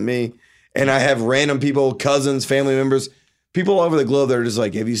she sent me, and I have random people, cousins, family members, people all over the globe that are just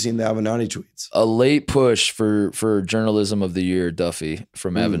like, "Have you seen the Avenatti tweets?" A late push for journalism of the year, Duffy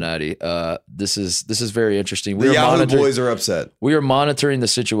from Avenatti. This is very interesting. The Yahoo boys are upset. We are monitoring the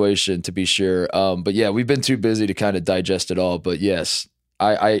situation to be sure. But yeah, we've been too busy to kind of digest it all. But yes,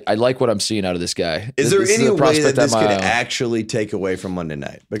 I like what I'm seeing out of this guy. Is there This any a way prospect that this I could might own. actually take away from Monday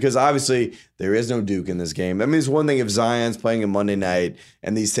night? Because obviously there is no Duke in this game. I mean, it's one thing if Zion's playing a Monday night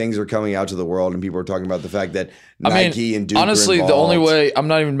and these things are coming out to the world and people are talking about the fact that Nike and Duke honestly, are the only involved. way, I'm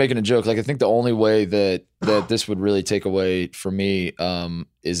not even making a joke. Like, I think the only way that this would really take away for me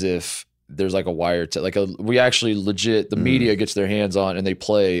is if there's like a wiretap, we actually legit, the media gets their hands on and they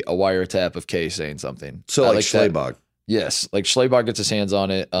play a wiretap of Kay saying something. So I like that. Schlabach. Yes, like Schlabach gets his hands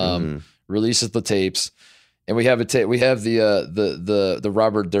on it, releases the tapes. And we have the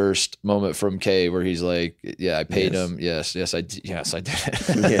Robert Durst moment from K where he's like, "Yeah, I paid him. Yes, I did. Yes, Of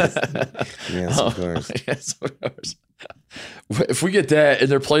course. Yes, of course." If we get that and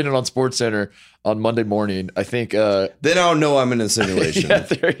they're playing it on SportsCenter on Monday morning, I think then I'll know I'm in a simulation.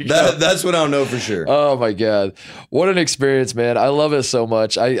 There you go. That's what I'll know for sure. Oh my God. What an experience, man. I love it so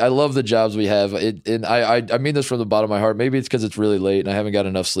much. I love the jobs we have. And I mean this from the bottom of my heart. Maybe it's because it's really late and I haven't got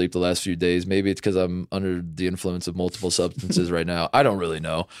enough sleep the last few days. Maybe it's because I'm under the influence of multiple substances right now. I don't really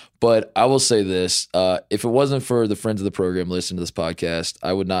know. But I will say this. If it wasn't for the friends of the program listening to this podcast,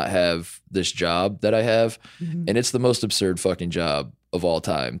 I would not have this job that I have. Mm-hmm. And it's the most absurd fucking job of all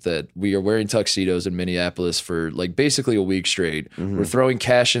time that we are wearing tuxedos in Minneapolis for like basically a week straight. Mm-hmm. We're throwing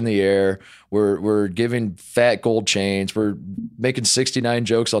cash in the air. We're giving fat gold chains. We're making 69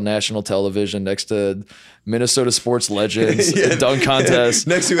 jokes on national television next to Minnesota sports legends, dunk contests.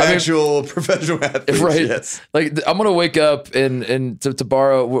 Next to actual professional athletes. Right. Yes. Like I'm going to wake up and to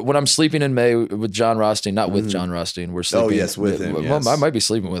borrow when I'm sleeping in May with John Rothstein, not with John Rothstein. We're sleeping. Oh, yes, with him. Well, I might be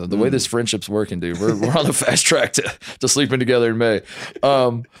sleeping with him. The way this friendship's working, dude, we're on the fast track to sleeping together in May.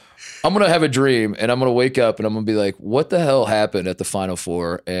 I'm going to have a dream and I'm going to wake up and I'm going to be like, what the hell happened at the Final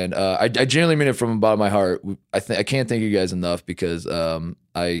Four? And I genuinely mean it from the bottom of my heart. I can't thank you guys enough because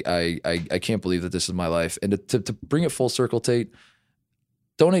I can't believe that this is my life. And to bring it full circle, Tate,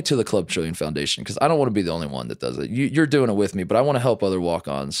 donate to the Club Trillion Foundation because I don't want to be the only one that does it. You're doing it with me, but I want to help other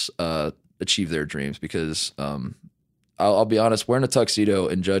walk-ons achieve their dreams because I'll be honest, wearing a tuxedo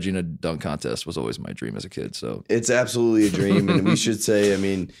and judging a dunk contest was always my dream as a kid. So it's absolutely a dream. And we should say, I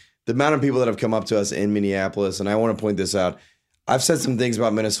mean, the amount of people that have come up to us in Minneapolis, and I want to point this out. I've said some things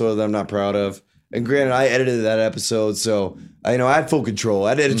about Minnesota that I'm not proud of. And granted, I edited that episode, so I had full control. I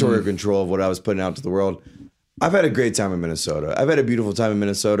had editorial control of what I was putting out to the world. I've had a great time in Minnesota. I've had a beautiful time in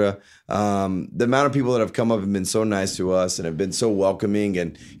Minnesota. The amount of people that have come up have been so nice to us and have been so welcoming.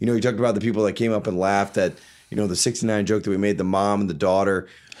 And, you talked about the people that came up and laughed at, the 69 joke that we made, the mom and the daughter.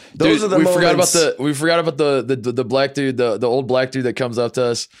 Those are the moments. We forgot about the black dude, the old black dude that comes up to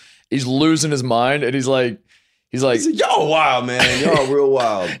us. He's losing his mind, and he's like, y'all wild, man. Y'all real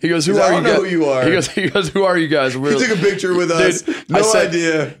wild. He goes, who are you guys? I don't know who you are. He goes, who are you guys? He took a picture with us. No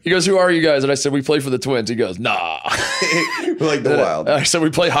idea. He goes, who are you guys? And I said, we play for the Twins. He goes, nah. We're like the Wild. I said, we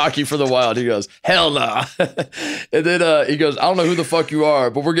play hockey for the Wild. He goes, hell nah. And then he goes, I don't know who the fuck you are,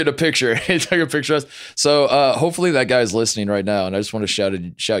 but we're getting a picture. He took a picture of us. So hopefully that guy's listening right now, and I just want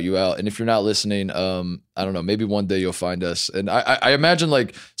to shout you out. And if you're not listening, I don't know, maybe one day you'll find us. And I imagine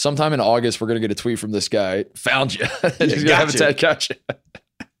like sometime in August, we're going to get a tweet from this guy. Found you. He's going to have a tag catch you.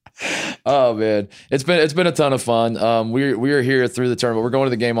 Oh man, it's been a ton of fun. We are here through the tournament. We're going to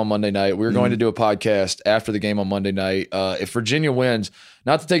the game on Monday night. We're going to do a podcast after the game on Monday night. If Virginia wins,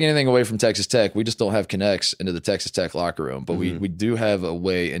 not to take anything away from Texas Tech, we just don't have connects into the Texas Tech locker room, but we do have a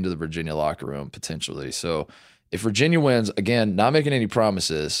way into the Virginia locker room potentially. So if Virginia wins, again, not making any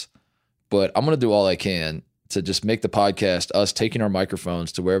promises, but I'm going to do all I can to just make the podcast us taking our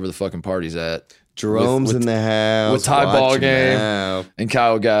microphones to wherever the fucking party's at. Jerome's in the house with Ty Ball Game and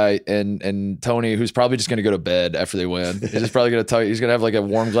Kyle Guy and Tony, who's probably just going to go to bed after they win. He's just probably going to he's going to have like a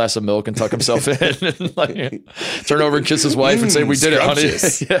warm glass of milk and tuck himself in and like turn over and kiss his wife and say, "We did it, honey."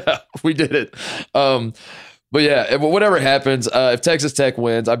 Yeah, we did it. But yeah, whatever happens, if Texas Tech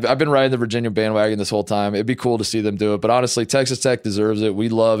wins, I've been riding the Virginia bandwagon this whole time. It'd be cool to see them do it. But honestly, Texas Tech deserves it. We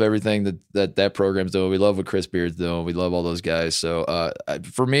love everything that program's doing. We love what Chris Beard's doing. We love all those guys. So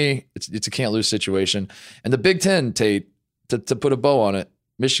for me, it's a can't lose situation. And the Big Ten, Tate, to put a bow on it,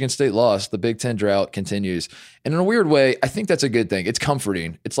 Michigan State lost. The Big Ten drought continues. And in a weird way, I think that's a good thing. It's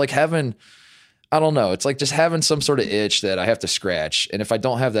comforting. It's like having... I don't know. It's like just having some sort of itch that I have to scratch. And if I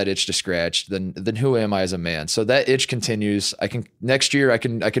don't have that itch to scratch, then who am I as a man? So that itch continues. Next year I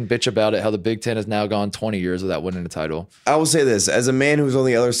can bitch about it, how the Big Ten has now gone 20 years without winning a title. I will say this, as a man who's on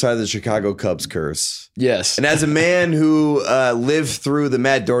the other side of the Chicago Cubs curse. Yes. And as a man who lived through the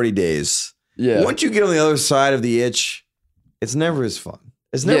Matt Doherty days. Yeah. Once you get on the other side of the itch, it's never as fun.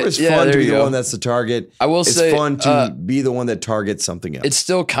 It's never as fun to be the one that's the target. I will say it's fun to be the one that targets something else. It's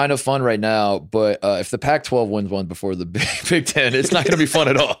still kind of fun right now, but if the Pac-12 wins one before the Big Ten, it's not going to be fun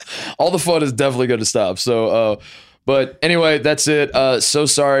at all. All the fun is definitely going to stop. So, but anyway, that's it. So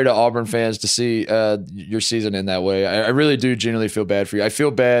sorry to Auburn fans to see your season in that way. I really do genuinely feel bad for you. I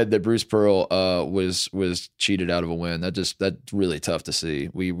feel bad that Bruce Pearl was cheated out of a win. That's really tough to see.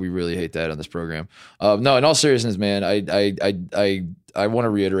 We really hate that on this program. No, in all seriousness, man, I want to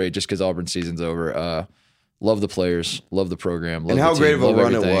reiterate, just because Auburn season's over, Love the players, love the program, love And the how team, great of a love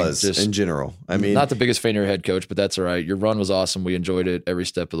run everything. it was Just in general. I mean, not the biggest fan of your head coach, but that's all right. Your run was awesome. We enjoyed it every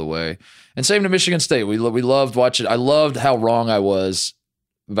step of the way. And same to Michigan State. We loved watching. I loved how wrong I was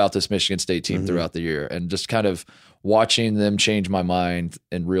about this Michigan State team throughout the year, and just kind of watching them change my mind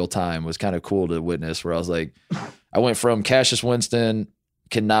in real time was kind of cool to witness. Where I was like, I went from Cassius Winston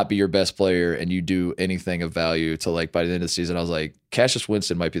cannot be your best player and you do anything of value to, like, by the end of the season, I was like, Cassius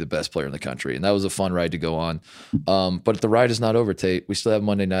Winston might be the best player in the country. And that was a fun ride to go on. But the ride is not over, Tate. We still have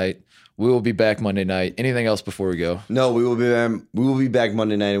Monday night. We will be back Monday night. Anything else before we go? No, we will be back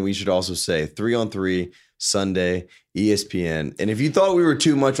Monday night, and we should also say 3-on-3 Sunday, ESPN. And if you thought we were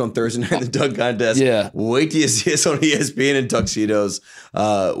too much on Thursday night in the dunk contest, wait till you see us on ESPN in tuxedos.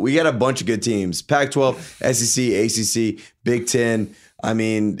 We got a bunch of good teams: Pac-12, SEC, ACC, Big Ten. I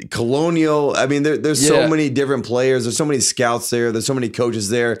mean, Colonial. I mean, there's so many different players. There's so many scouts there. There's so many coaches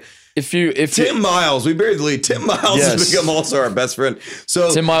there. If Tim Miles, we buried the lead. Tim Miles has become also our best friend.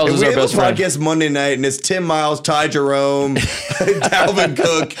 So Tim Miles is our best friend. We have a podcast Monday night, and it's Tim Miles, Ty Jerome, Dalvin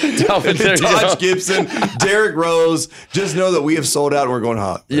Cook, Taj Gibson, Derrick Rose. Just know that we have sold out and we're going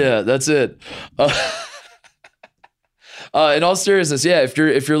hot. Yeah, that's it. In all seriousness, if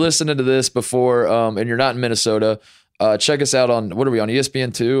you're listening to this before and you're not in Minnesota, check us out on, what are we on,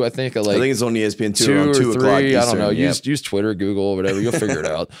 ESPN2? I think it's on ESPN2 2 around or 2 o'clock 3. Eastern. I don't know. Yep. Use Twitter, Google, whatever. You'll figure it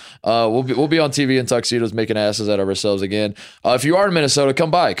out. We'll be on TV in tuxedos making asses out of ourselves again. If you are in Minnesota, come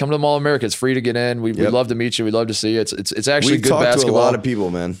by. Come to the Mall of America. It's free to get in. We'd love to meet you. We'd love to see you. It's actually good basketball. We've talked to a lot of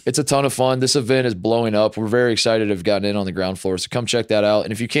people, man. It's a ton of fun. This event is blowing up. We're very excited to have gotten in on the ground floor. So come check that out.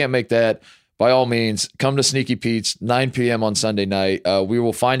 And if you can't make that, by all means, come to Sneaky Pete's, 9 p.m. on Sunday night. We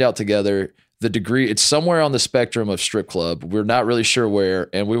will find out together the degree. It's somewhere on the spectrum of strip club. We're not really sure where,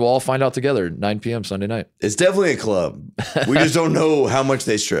 and we will all find out together 9 p.m. Sunday night. It's definitely a club. We just don't know how much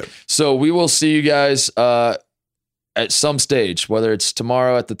they strip. So we will see you guys at some stage, whether it's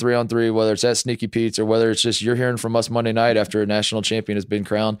tomorrow at the 3-on-3, whether it's at Sneaky Pete's, or whether it's just you're hearing from us Monday night after a national champion has been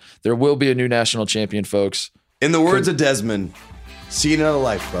crowned. There will be a new national champion, folks. In the words of Desmond, see you in another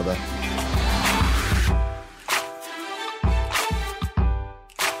life, brother.